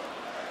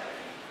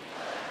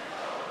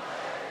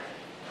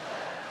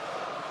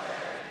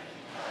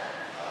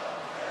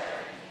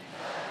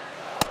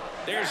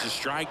 There's a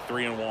strike,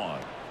 3-1.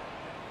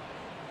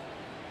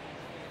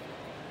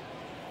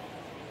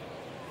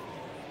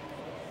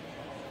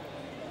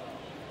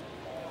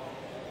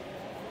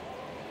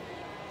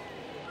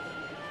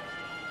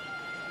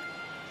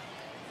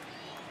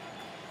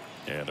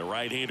 And the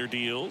right-hander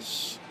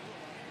deals.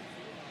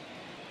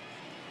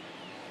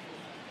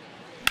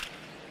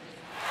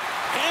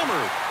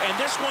 Hammered, and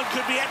this one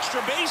could be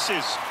extra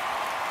bases.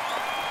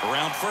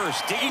 Around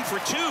first, digging for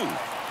 2.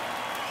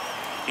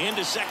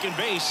 Into second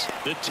base.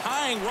 The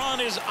tying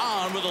run is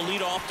on with a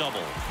leadoff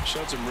double.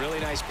 Showed some really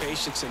nice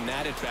patience in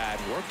that at bat.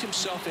 Worked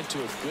himself into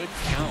a good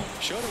count.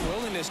 Showed a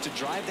willingness to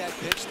drive that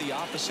pitch the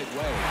opposite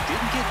way.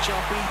 Didn't get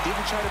jumpy.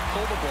 Didn't try to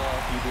pull the ball.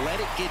 He let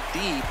it get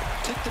deep.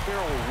 Took the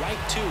barrel right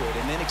to it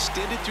and then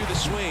extended through the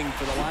swing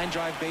for the line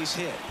drive base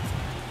hit.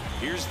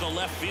 Here's the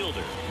left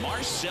fielder,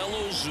 Marcell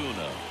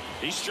Ozuna.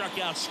 He struck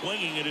out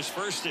swinging at his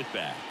first at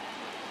bat.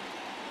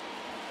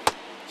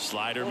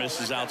 Slider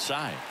misses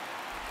outside.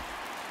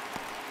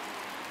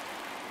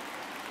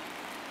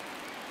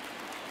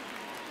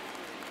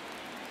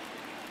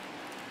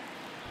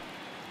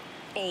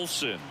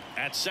 Olson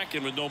at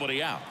second with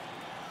nobody out.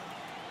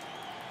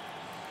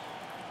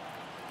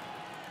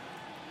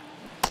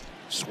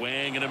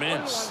 Swing and a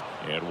miss.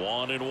 And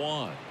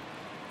 1-1.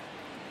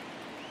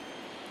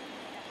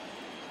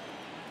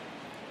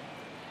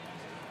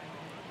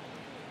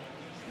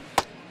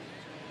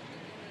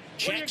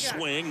 Check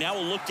swing. Now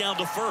we'll look down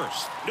to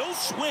first. No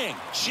swing.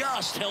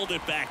 Just held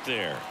it back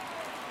there.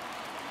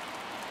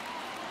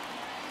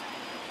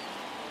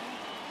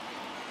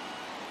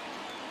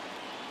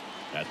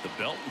 At the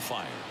belt and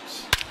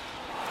fires.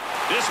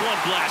 This one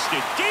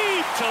blasted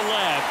deep to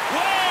left.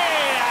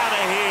 Way out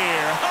of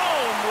here.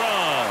 Home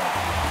run.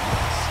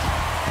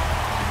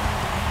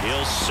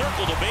 He'll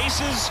circle the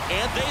bases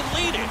and they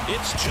lead it.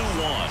 It's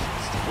 2-1.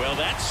 Well,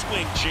 that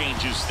swing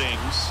changes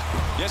things.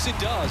 Yes, it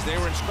does. They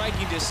were in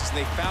striking distance.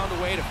 They found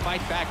a way to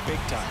fight back big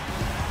time.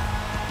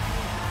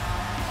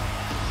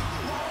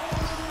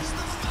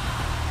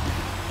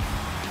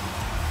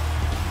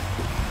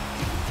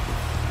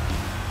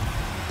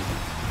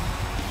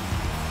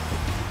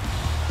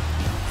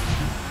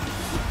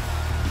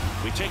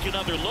 Take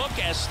another look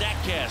as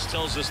StatCast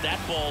tells us that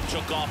ball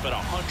took off at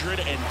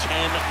 110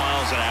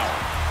 miles an hour.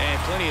 And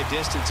plenty of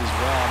distance as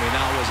well. I mean,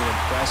 that was an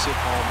impressive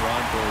home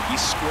run, Berg. He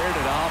squared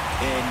it up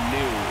and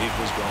knew it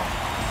was gone.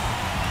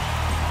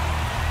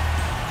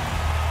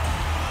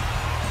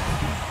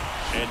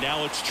 And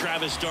now it's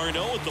Travis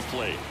d'Arnaud at the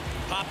plate.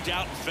 Popped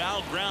out and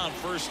foul ground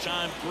first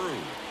time through.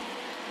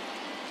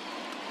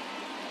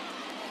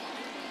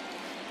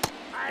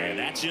 And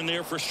that's in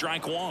there for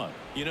strike 1.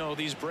 You know,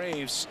 these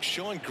Braves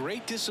showing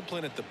great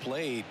discipline at the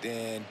plate,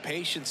 and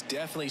patience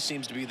definitely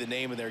seems to be the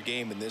name of their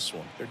game in this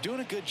one. They're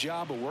doing a good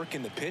job of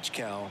working the pitch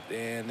count,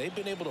 and they've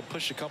been able to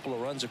push a couple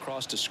of runs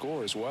across to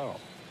score as well.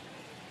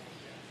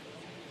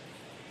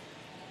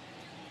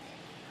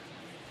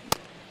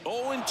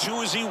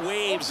 0-2 as he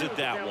waves at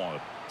that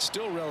one.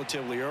 Still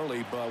relatively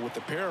early, but with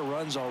the pair of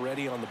runs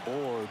already on the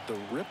board, the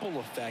ripple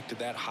effect of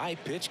that high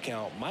pitch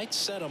count might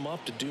set him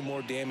up to do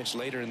more damage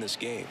later in this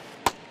game.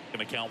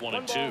 Going to count 1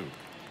 and 2. 2.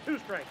 2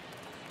 strikes.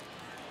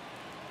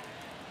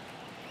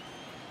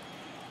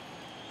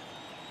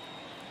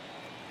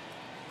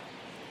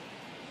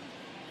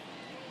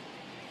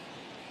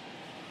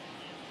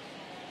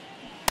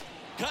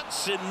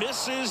 Cuts and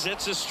misses.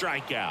 It's a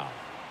strikeout.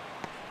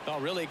 Oh,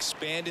 really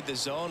expanded the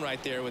zone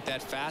right there with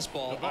that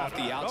fastball off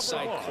the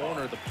outside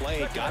corner of the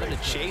plate. Got him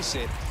to chase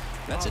it.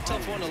 That's a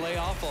tough one to lay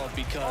off of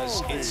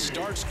because it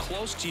starts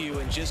close to you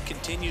and just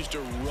continues to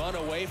run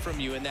away from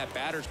you in that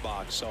batter's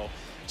box. So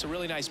it's a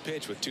really nice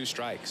pitch with 2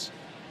 strikes.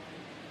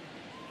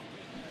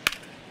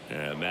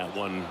 And that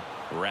one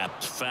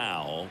wrapped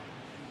foul.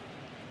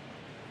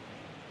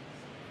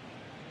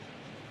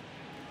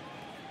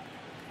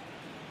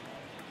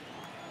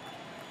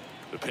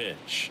 The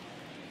pitch.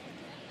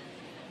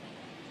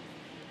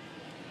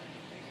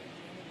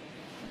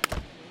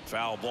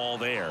 Foul ball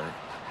there.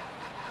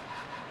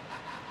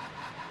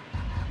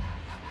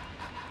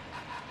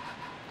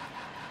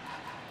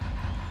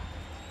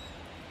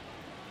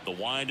 The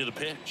wind of the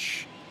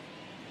pitch.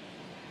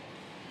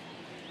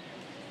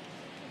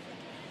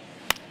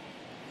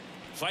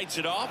 Fights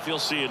it off. You'll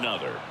see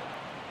another.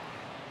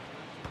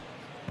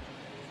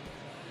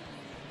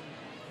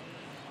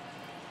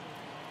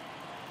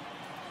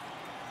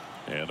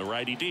 And the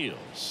righty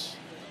deals.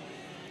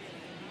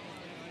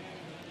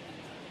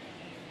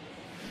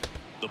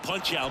 The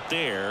punch out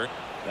there.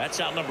 That's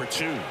out number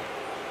 2.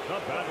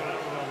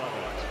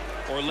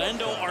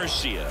 Orlando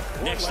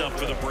Arcia next up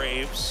for the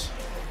Braves.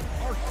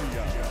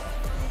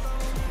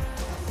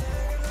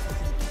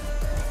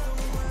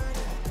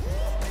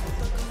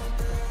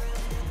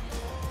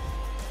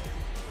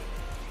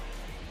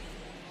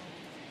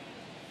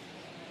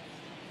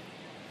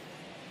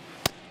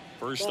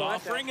 First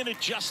offering, and it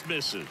just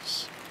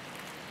misses.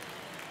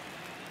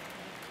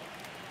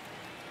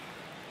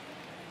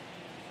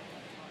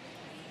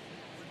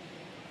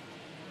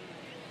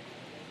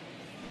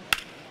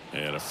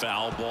 And a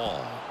foul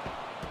ball.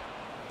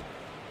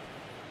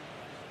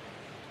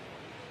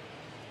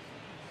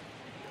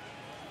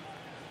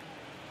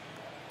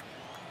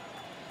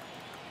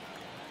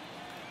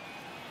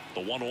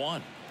 The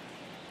 1-1.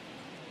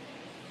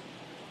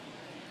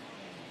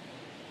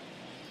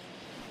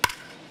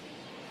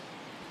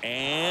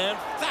 And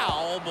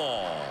foul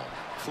ball.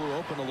 Flew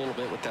open a little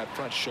bit with that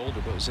front shoulder,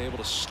 but was able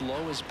to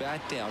slow his bat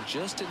down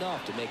just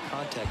enough to make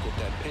contact with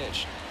that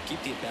pitch.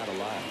 Keep the at-bat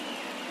alive.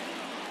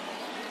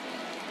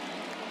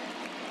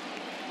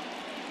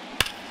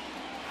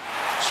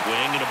 Swing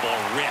and a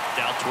ball ripped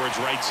out towards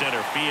right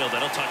center field.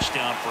 That'll touch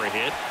down for a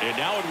hit. And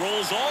now it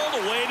rolls all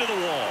the way to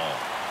the wall.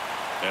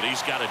 And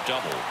he's got a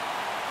double.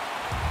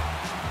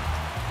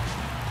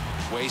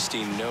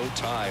 Wasting no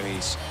time.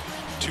 He's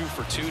 2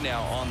 for 2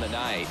 now on the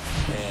night,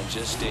 and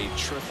just a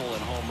triple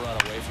and home run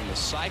away from the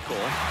cycle.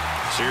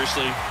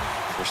 Seriously,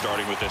 we're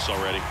starting with this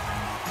already.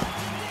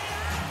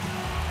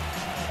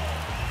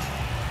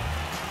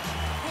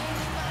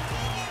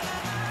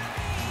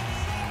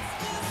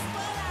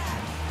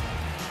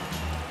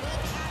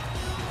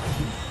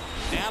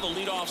 Now the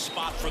leadoff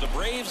spot for the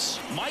Braves,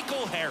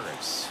 Michael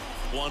Harris.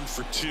 1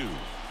 for 2.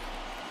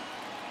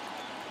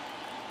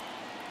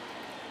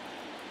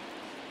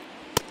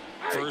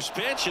 First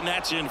pitch, and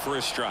that's in for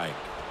a strike.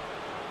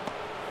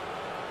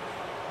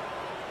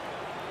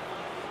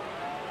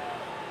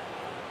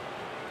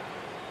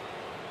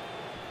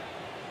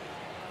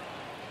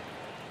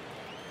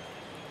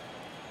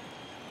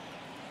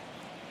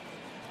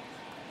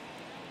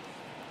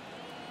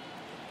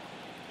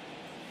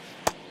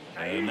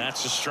 And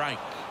that's a strike.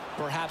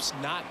 Perhaps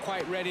not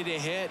quite ready to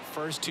hit.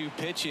 First 2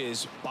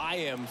 pitches by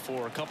him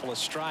for a couple of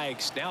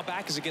strikes. Now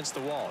back is against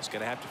the wall. He's going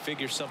to have to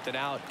figure something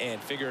out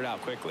and figure it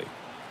out quickly.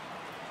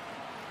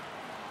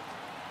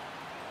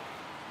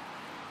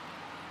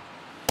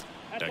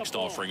 Next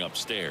offering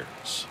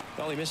upstairs.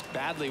 Well, he missed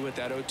badly with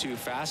that 0-2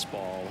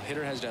 fastball.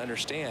 Hitter has to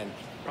understand,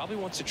 probably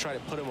wants to try to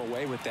put him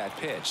away with that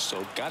pitch,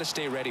 so got to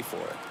stay ready for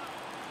it.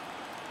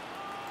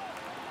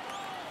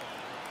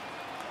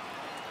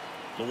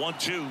 The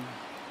 1-2.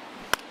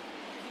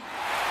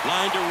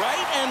 Line to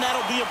right, and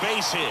that'll be a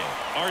base hit.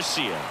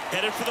 Arcia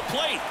headed for the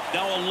plate.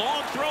 Now a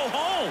long throw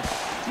home.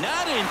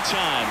 Not in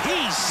time.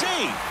 He's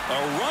safe.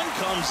 A run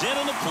comes in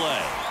on the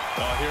play.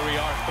 Well, here we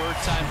are,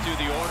 3rd time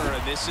through the order,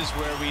 and this is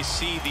where we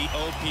see the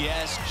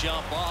OPS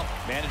jump up.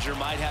 Manager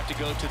might have to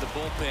go to the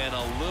bullpen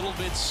a little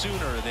bit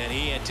sooner than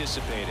he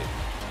anticipated.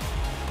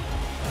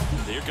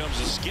 Here comes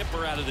the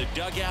skipper out of the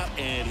dugout,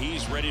 and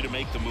he's ready to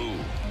make the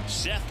move.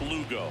 Seth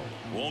Lugo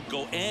won't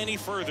go any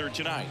further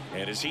tonight.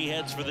 And as he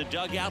heads for the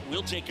dugout,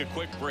 we'll take a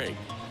quick break.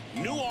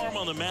 New arm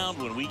on the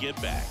mound when we get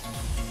back.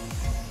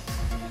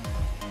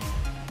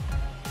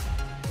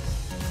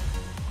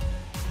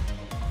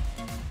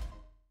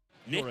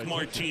 Nick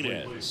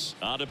Martinez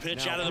on to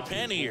pitch out of the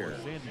pen here.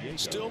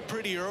 Still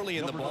pretty early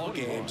in the ball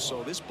game,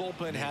 so this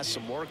bullpen has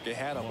some work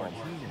ahead of him.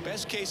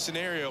 Best case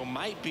scenario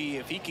might be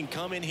if he can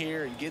come in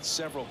here and get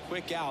several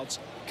quick outs,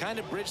 kind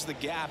of bridge the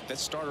gap that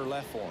starter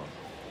left for him.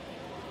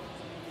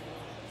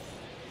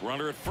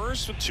 Runner at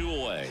first with 2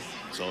 away.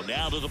 So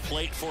now to the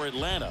plate for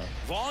Atlanta,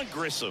 Vaughn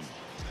Grissom.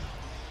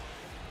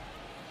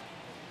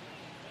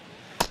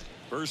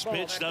 First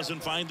pitch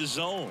doesn't find the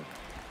zone.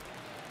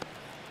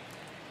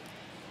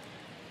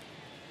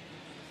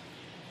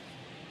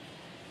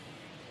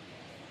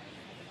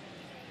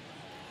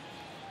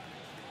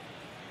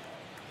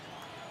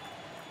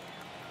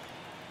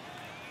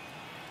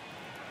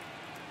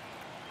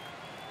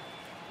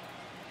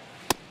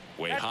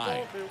 Way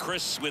high.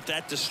 Chris, with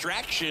that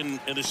distraction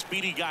and a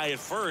speedy guy at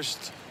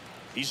first,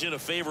 he's in a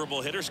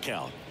favorable hitter's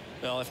count.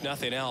 Well, if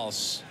nothing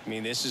else, I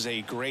mean, this is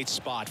a great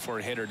spot for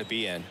a hitter to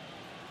be in.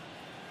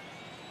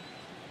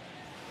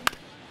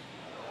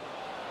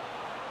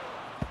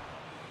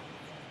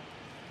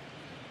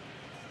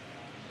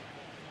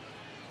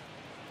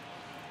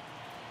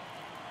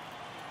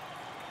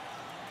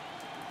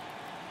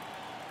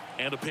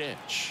 And a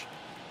pitch.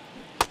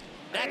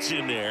 That's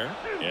in there,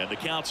 and the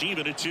count's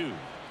even at 2.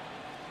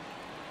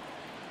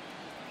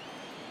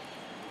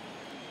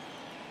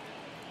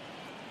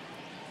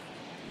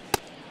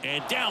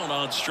 And down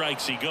on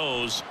strikes he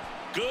goes.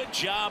 Good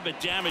job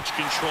at damage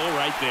control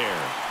right there.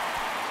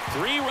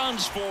 3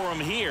 runs for him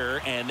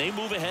here, and they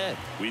move ahead.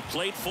 We've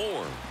played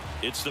 4.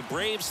 It's the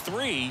Braves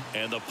 3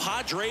 and the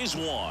Padres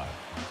 1.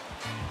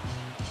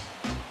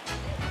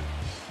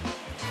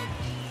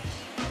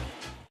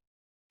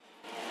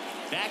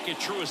 Back at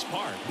Truist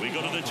Park, we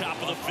go to the top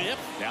of the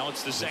 5th. Now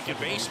it's the second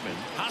baseman,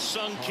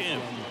 Ha-Sung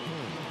Kim.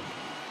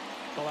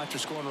 Well, after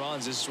scoring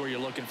runs, this is where you're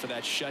looking for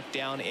that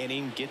shutdown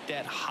inning. Get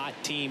that hot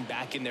team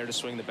back in there to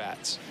swing the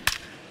bats.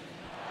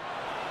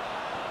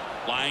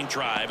 Line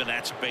drive, and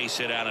that's a base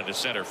hit out into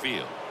center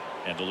field.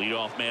 And the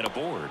leadoff man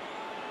aboard.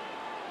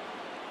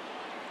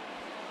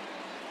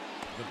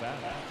 The bat,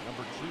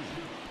 number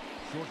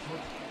 2. Short.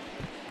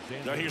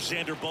 Now here's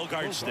Xander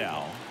Bogaerts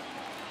now.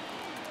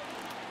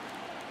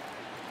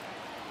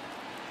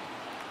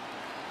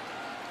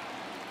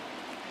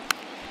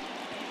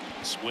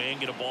 Swing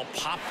and a ball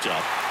popped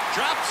up.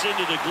 Drops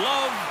into the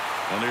glove,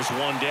 and there's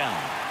 1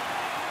 down.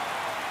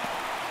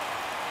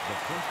 The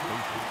first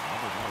baseman,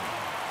 number 1.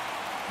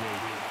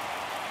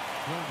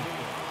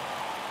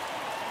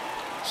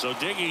 So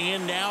digging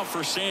in now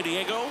for San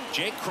Diego,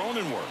 Jake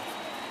Cronenworth.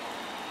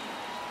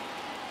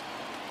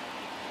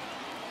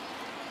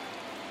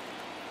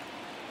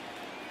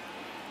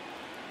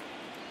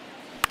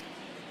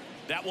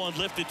 That one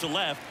lifted to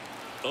left.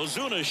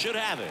 Ozuna should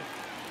have it.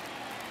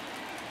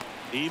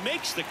 He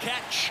makes the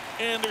catch,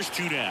 and there's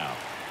 2 down.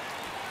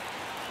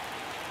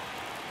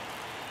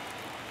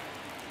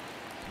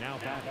 Now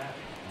back,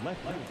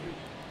 left field,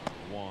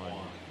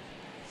 Juan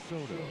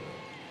Soto.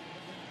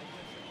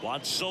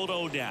 Juan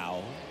Soto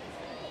now.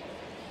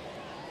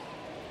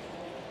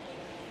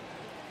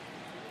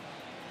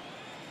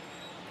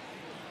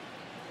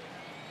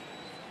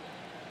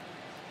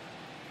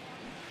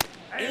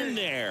 In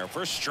there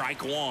for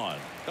strike 1.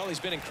 Well, he's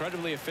been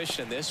incredibly efficient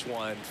in this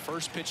one.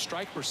 First pitch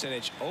strike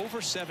percentage over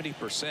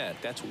 70%.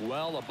 That's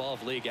well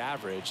above league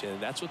average,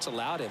 and that's what's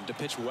allowed him to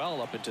pitch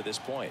well up until this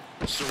point.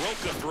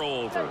 Soroka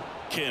throw over.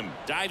 Kim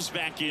dives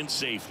back in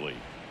safely.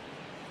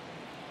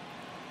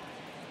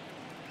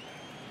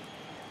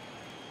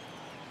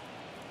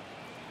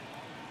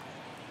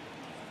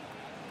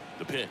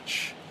 The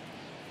pitch.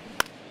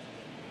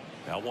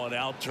 That one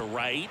out to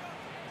right.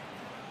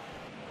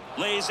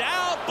 Lays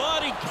out,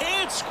 but he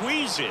can't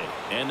squeeze it.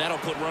 And that'll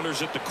put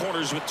runners at the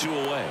corners with 2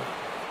 away.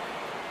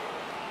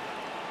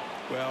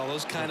 Well,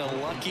 those kind of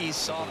lucky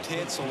soft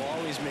hits will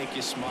always make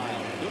you smile.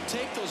 You'll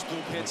take those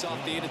bloop hits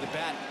off the end of the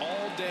bat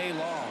all day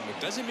long. It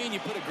doesn't mean you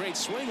put a great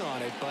swing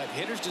on it, but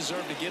hitters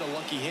deserve to get a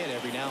lucky hit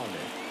every now and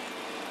then.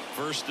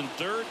 First and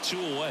third, 2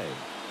 away.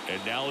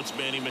 And now it's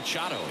Manny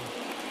Machado.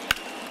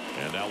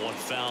 And that one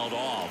fouled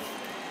off.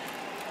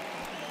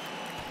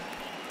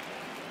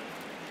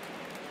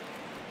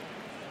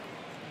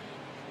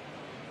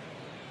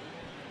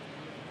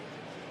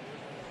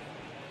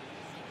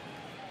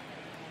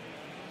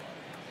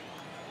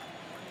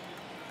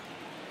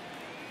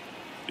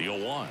 The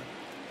 0-1.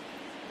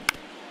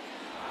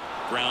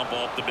 Ground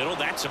ball up the middle.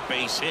 That's a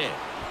base hit.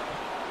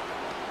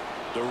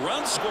 The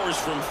run scores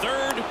from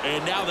third,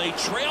 and now they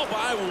trail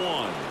by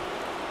 1.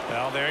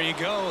 Well, there you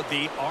go.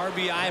 The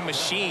RBI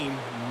machine.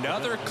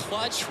 Another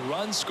clutch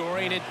run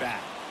scoring at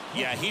bat.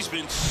 Yeah, he's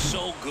been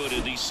so good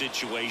in these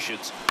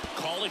situations.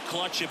 Call it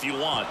clutch if you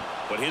want,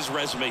 but his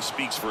resume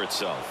speaks for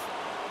itself.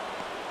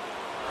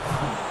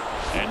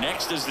 And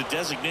next is the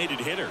designated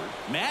hitter,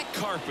 Matt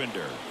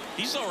Carpenter.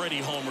 He's already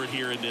homered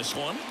here in this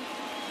one.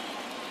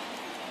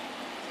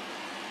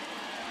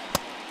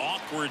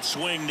 Awkward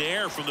swing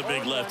there from the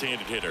big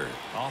left-handed hitter.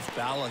 Off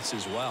balance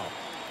as well.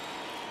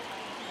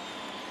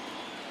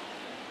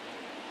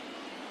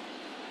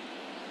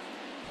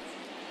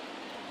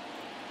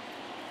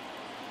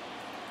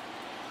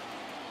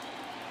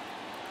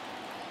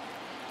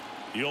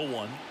 The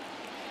 0-1.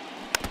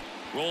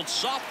 Rolled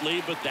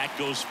softly, but that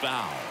goes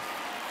foul.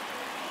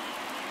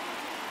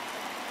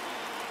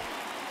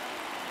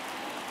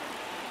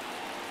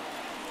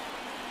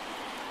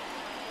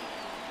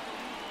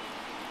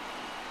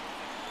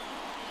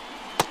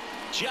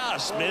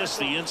 Just missed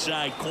the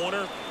inside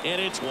corner,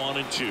 and it's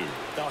 1-2.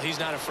 Well, he's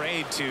not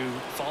afraid to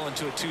fall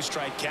into a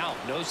 2-strike count.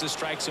 Knows the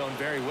strike zone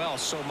very well,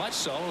 so much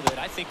so that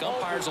I think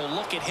umpires will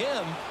look at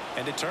him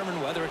and determine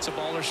whether it's a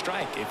ball or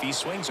strike, if he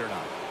swings or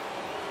not.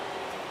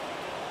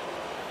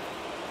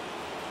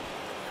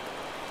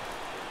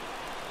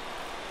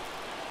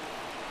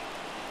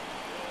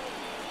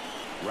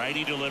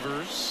 Righty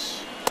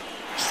delivers.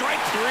 Strike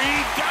 3,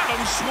 got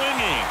him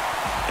swinging.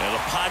 And the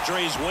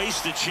Padres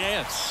waste a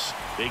chance.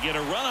 They get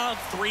a run on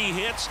 3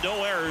 hits,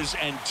 no errors,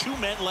 and 2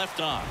 men left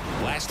on.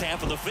 Last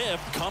half of the 5th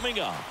coming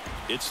up.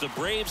 It's the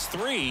Braves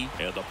 3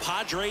 and the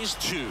Padres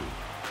 2.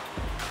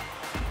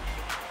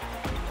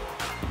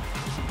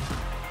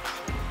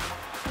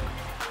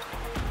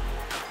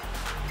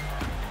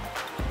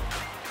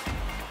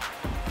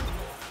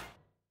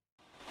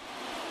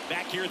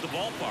 Back here at the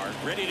ballpark,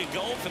 ready to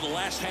go for the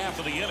last half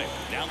of the inning.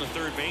 Down the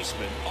third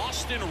baseman,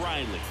 Austin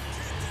Riley.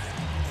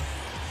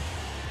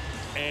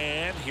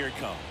 And here it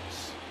comes.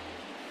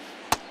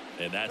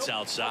 And that's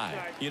outside.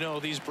 You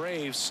know, these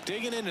Braves,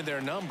 digging into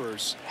their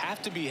numbers,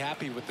 have to be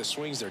happy with the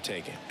swings they're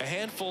taking. A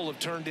handful have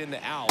turned into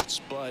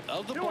outs, but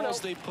of the balls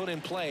they put in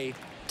play,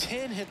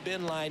 10 have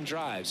been line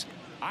drives.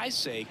 I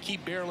say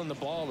keep barreling the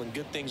ball and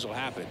good things will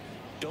happen.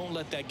 Don't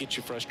let that get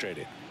you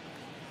frustrated.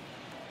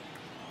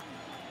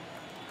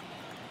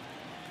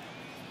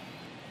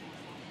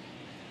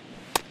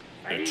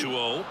 The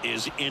 2-0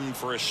 is in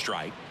for a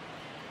strike.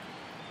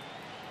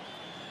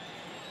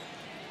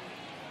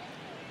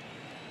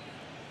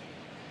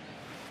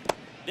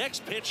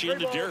 Next pitch in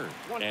the dirt,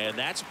 and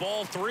that's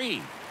ball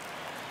 3.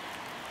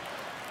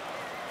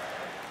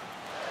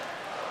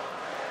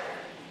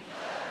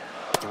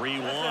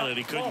 And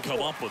he couldn't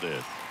come up with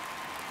it.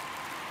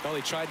 Well,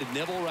 he tried to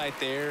nibble right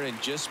there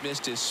and just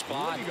missed his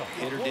spot.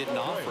 Hitter didn't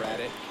offer at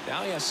it.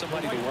 Now he has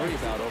somebody to worry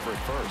about over at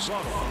first.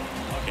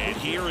 And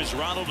here is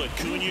Ronald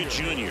Acuna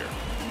Jr.,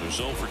 who's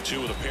 0 for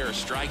 2 with a pair of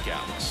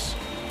strikeouts.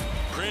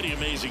 Pretty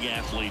amazing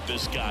athlete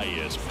this guy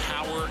is.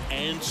 Power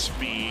and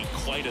speed,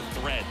 quite a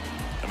threat.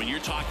 I mean, you're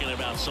talking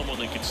about someone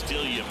that can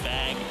steal you a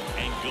bag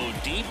and go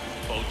deep.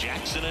 Bo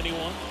Jackson,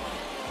 anyone?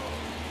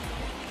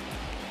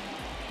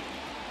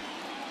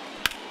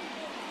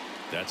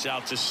 That's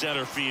out to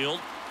center field.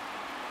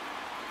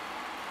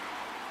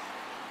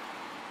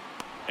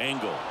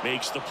 Engel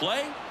makes the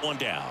play. 1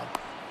 down.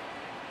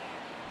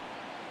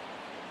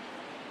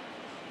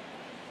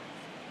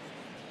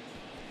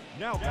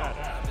 Now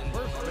batting,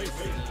 first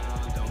baseman,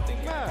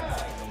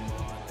 Matt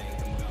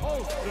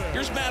Olson.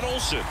 Here's Matt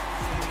Olson.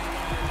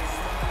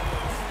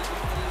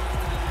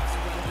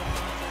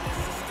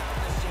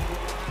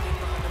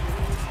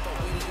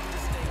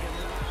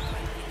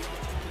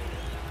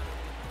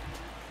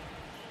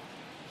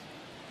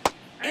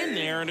 In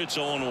there, and it's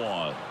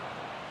 0-1.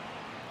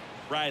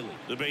 Riley,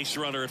 the base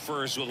runner at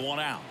first with 1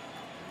 out.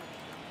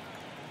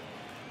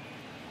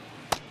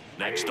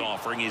 Next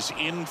offering is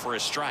in for a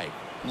strike.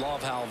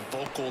 Love how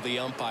vocal the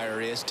umpire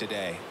is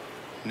today.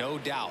 No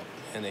doubt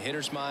in the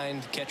hitter's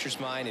mind, catcher's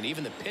mind, and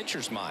even the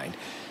pitcher's mind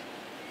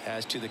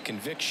as to the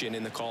conviction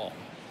in the call.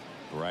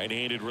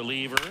 Right-handed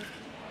reliever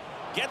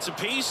gets a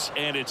piece,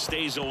 and it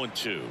stays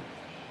 0-2.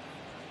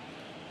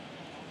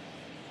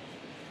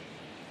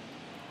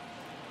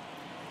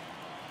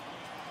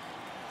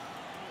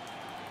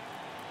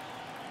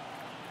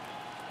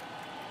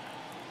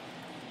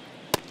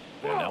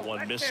 And that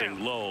one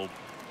missing low.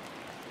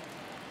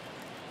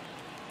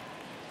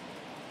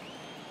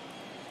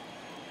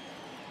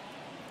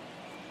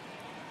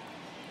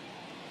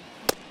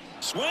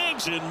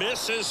 Swings and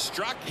misses,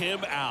 struck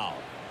him out.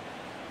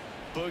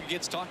 Boog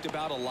gets talked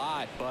about a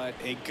lot, but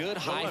a good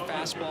high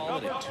fastball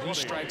in a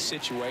 2-strike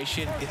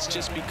situation, it's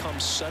just become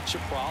such a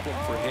problem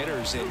for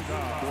hitters in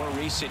more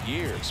recent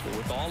years. But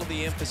with all of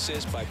the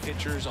emphasis by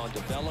pitchers on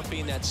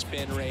developing that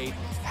spin rate,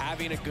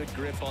 having a good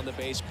grip on the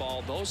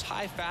baseball, those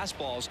high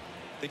fastballs,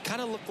 they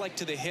kind of look like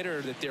to the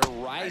hitter that they're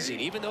rising,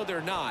 even though they're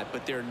not,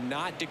 but they're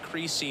not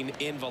decreasing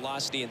in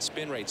velocity and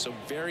spin rate. So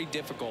very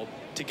difficult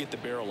to get the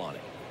barrel on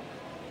it.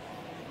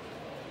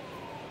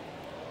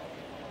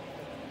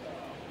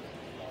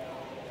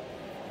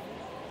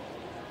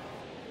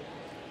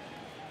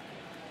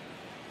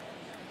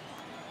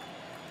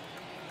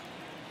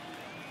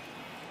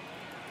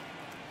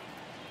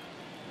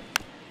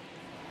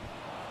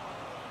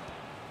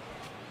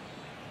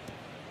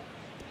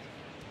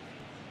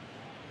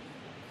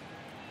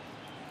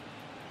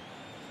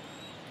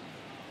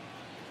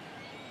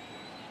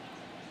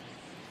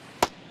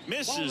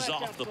 Misses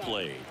off the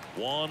plate.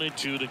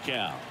 1-2 to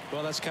count.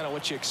 Well, that's kind of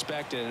what you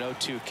expect in an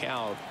 0-2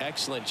 count.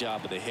 Excellent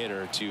job of the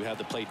hitter to have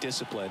the plate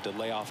discipline to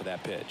lay off of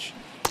that pitch.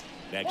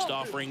 Next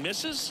offering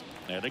misses,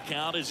 and the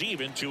count is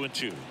even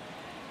 2-2.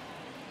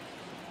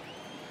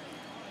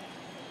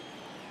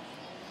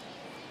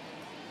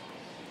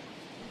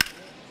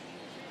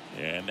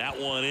 And that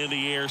one in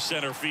the air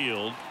center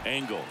field.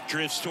 Engel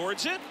drifts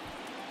towards it,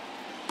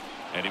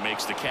 and he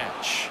makes the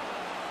catch.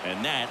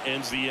 And that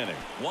ends the inning.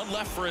 1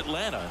 left for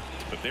Atlanta,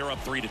 but they're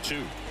up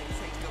 3-2.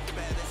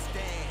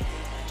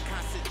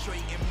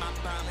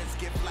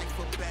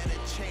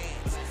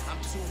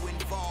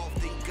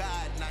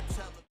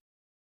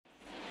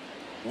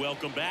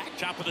 Welcome back.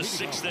 Top of the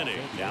 6th inning.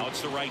 Now it's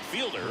the right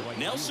fielder,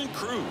 Nelson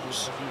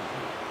Cruz.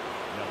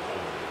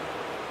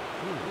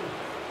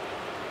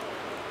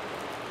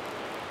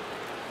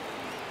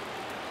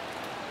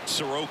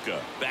 Soroka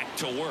back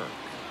to work.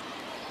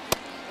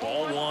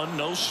 Ball 1,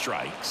 no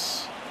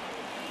strikes.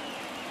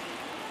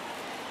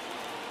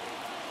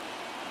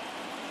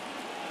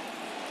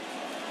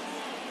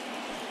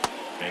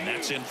 And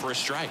that's in for a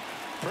strike.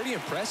 Pretty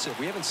impressive.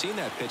 We haven't seen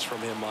that pitch from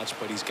him much,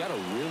 but he's got a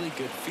really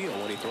good feel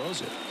when he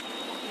throws it.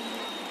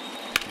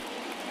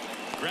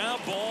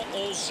 Ground ball,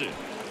 Olson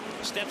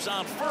steps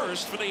on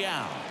first for the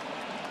out.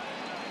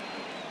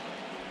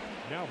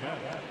 Now back,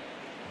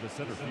 the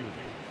center fielder,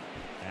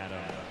 Adam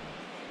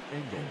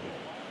Engel.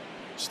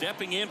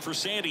 Stepping in for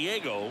San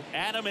Diego,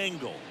 Adam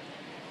Engel.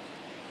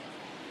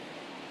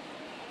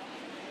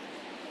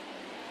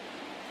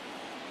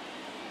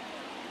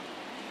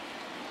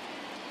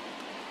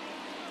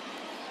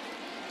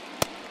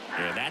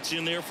 And that's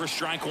in there for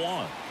strike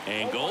one.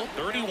 Engel,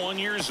 31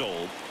 years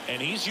old,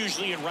 and he's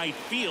usually in right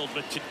field,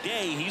 but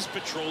today he's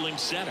patrolling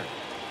center.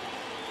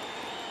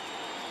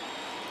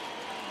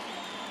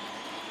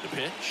 The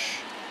pitch.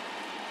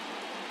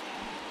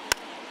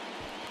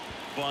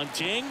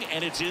 Bunting,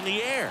 and it's in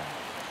the air.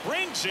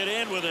 Brings it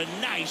in with a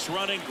nice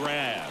running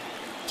grab.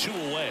 2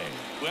 away.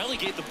 Well, he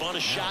gave the bunt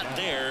a shot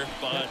there,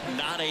 but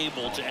not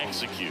able to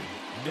execute.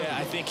 Yeah,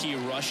 I think he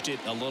rushed it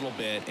a little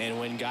bit, and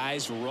when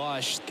guys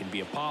rush, it can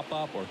be a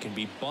pop-up or can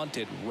be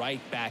bunted right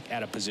back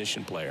at a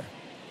position player.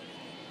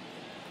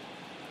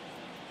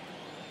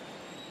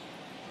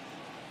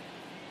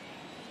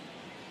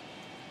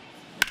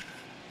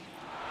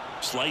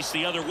 Slice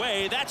the other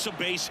way. That's a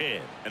base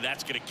hit, and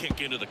that's going to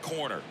kick into the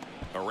corner.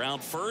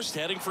 Around first,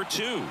 heading for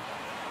 2.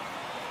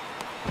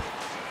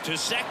 To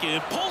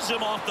second, pulls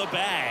him off the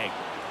bag.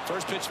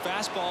 First pitch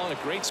fastball in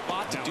a great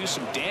spot to do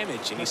some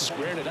damage, and he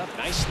squared it up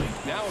nicely.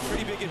 Now a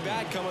pretty big at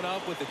bat coming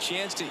up with a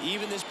chance to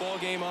even this ball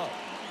game up.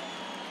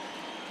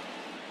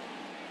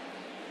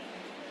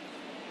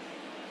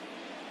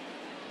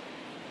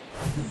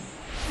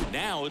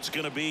 Now it's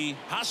going to be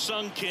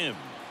Ha-Sung Kim.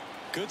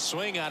 Good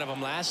swing out of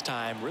him last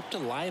time. Ripped a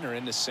liner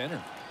into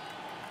center.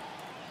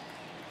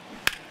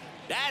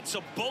 That's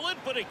a bullet,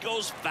 but it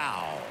goes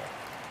foul.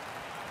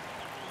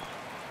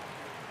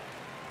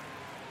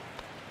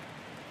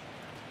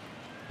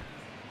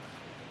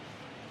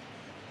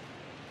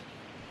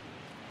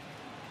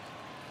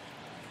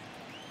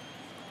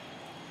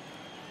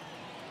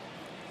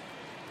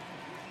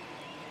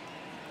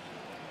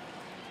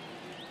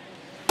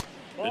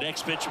 The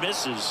next pitch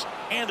misses,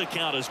 and the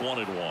count is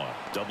 1-1.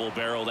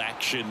 Double-barreled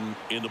action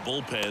in the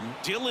bullpen.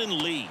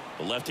 Dylan Lee,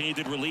 the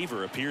left-handed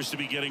reliever, appears to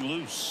be getting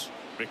loose.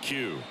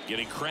 McHugh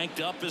getting cranked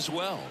up as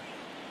well.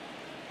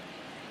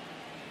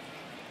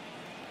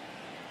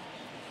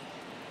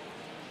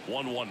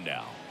 One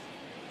now.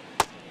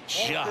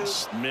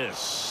 Just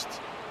missed.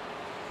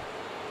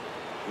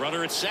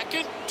 Runner at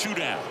second, 2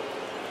 down.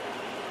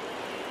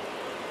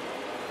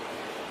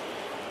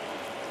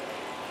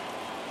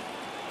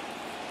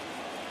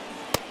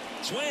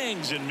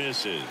 Swings and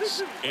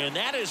misses, and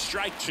that is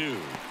strike 2.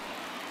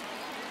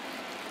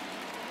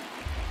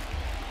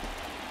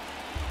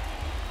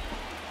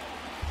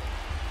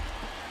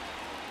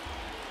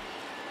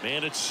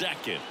 Man at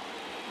second.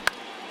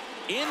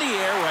 In the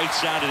air, right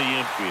side of the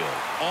infield.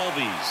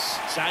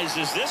 Albies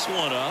sizes this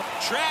one up,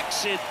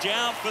 tracks it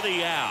down for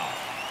the out.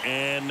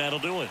 And that'll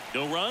do it.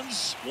 No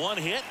runs, 1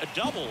 hit, a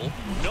double,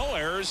 no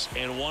errors,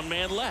 and 1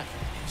 man left.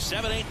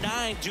 7, 8,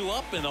 9 due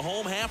up in the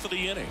home half of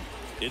the inning.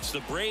 It's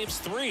the Braves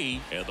 3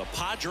 and the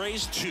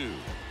Padres 2.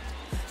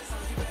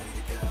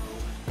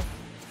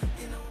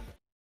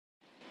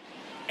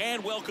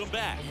 And welcome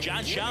back.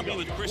 John Shelby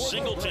with Chris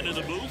Singleton in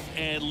the booth,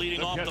 and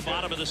leading off the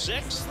bottom of the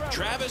 6th,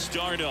 Travis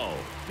d'Arnaud.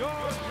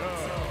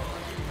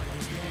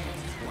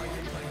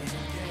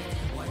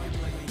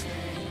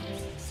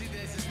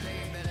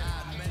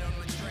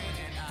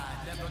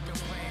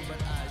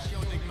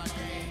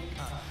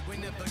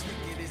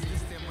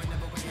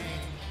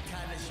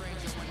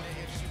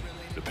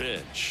 The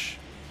pitch.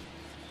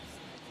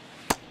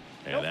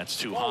 And that's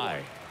too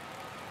high.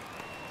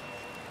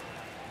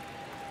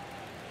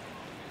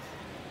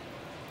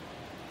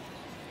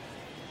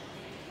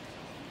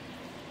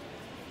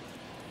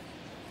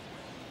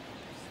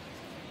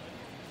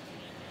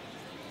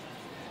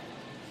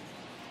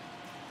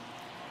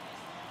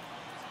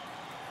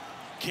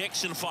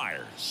 Kicks and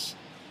fires.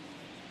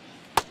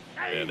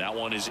 And that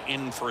one is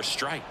in for a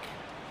strike.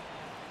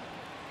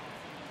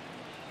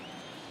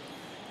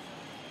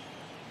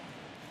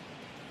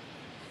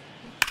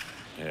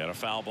 And a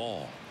foul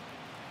ball.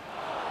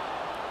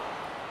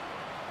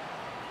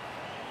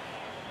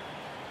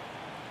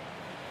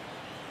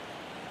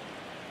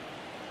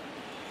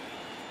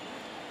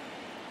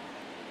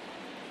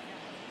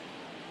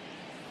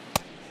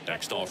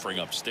 Next offering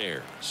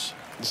upstairs.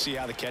 You see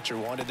how the catcher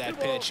wanted that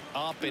pitch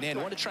up and in.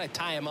 Wanted to try to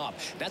tie him up.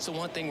 That's the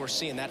one thing we're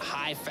seeing, that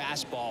high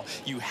fastball.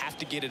 You have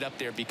to get it up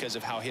there because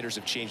of how hitters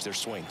have changed their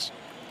swings.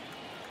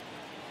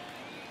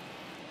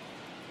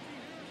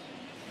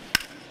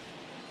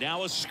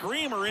 Now a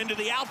screamer into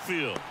the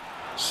outfield.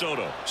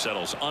 Soto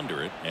settles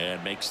under it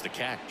and makes the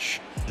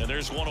catch. And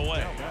there's one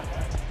away.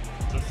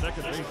 The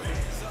second baseman,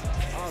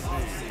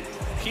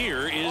 Ozzie.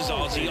 Here is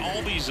Ozzie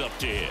Albies up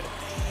to hit.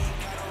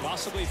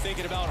 Possibly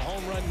thinking about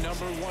home run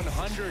number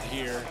 100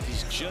 here.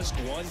 He's just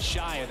 1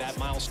 shy of that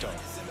milestone.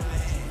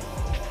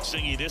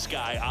 Singy, this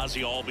guy,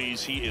 Ozzie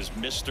Albies, he is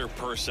Mr.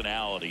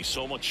 Personality.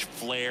 So much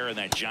flair and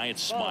that giant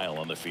smile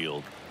on the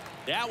field.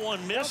 That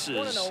one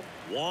misses.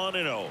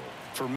 1-0.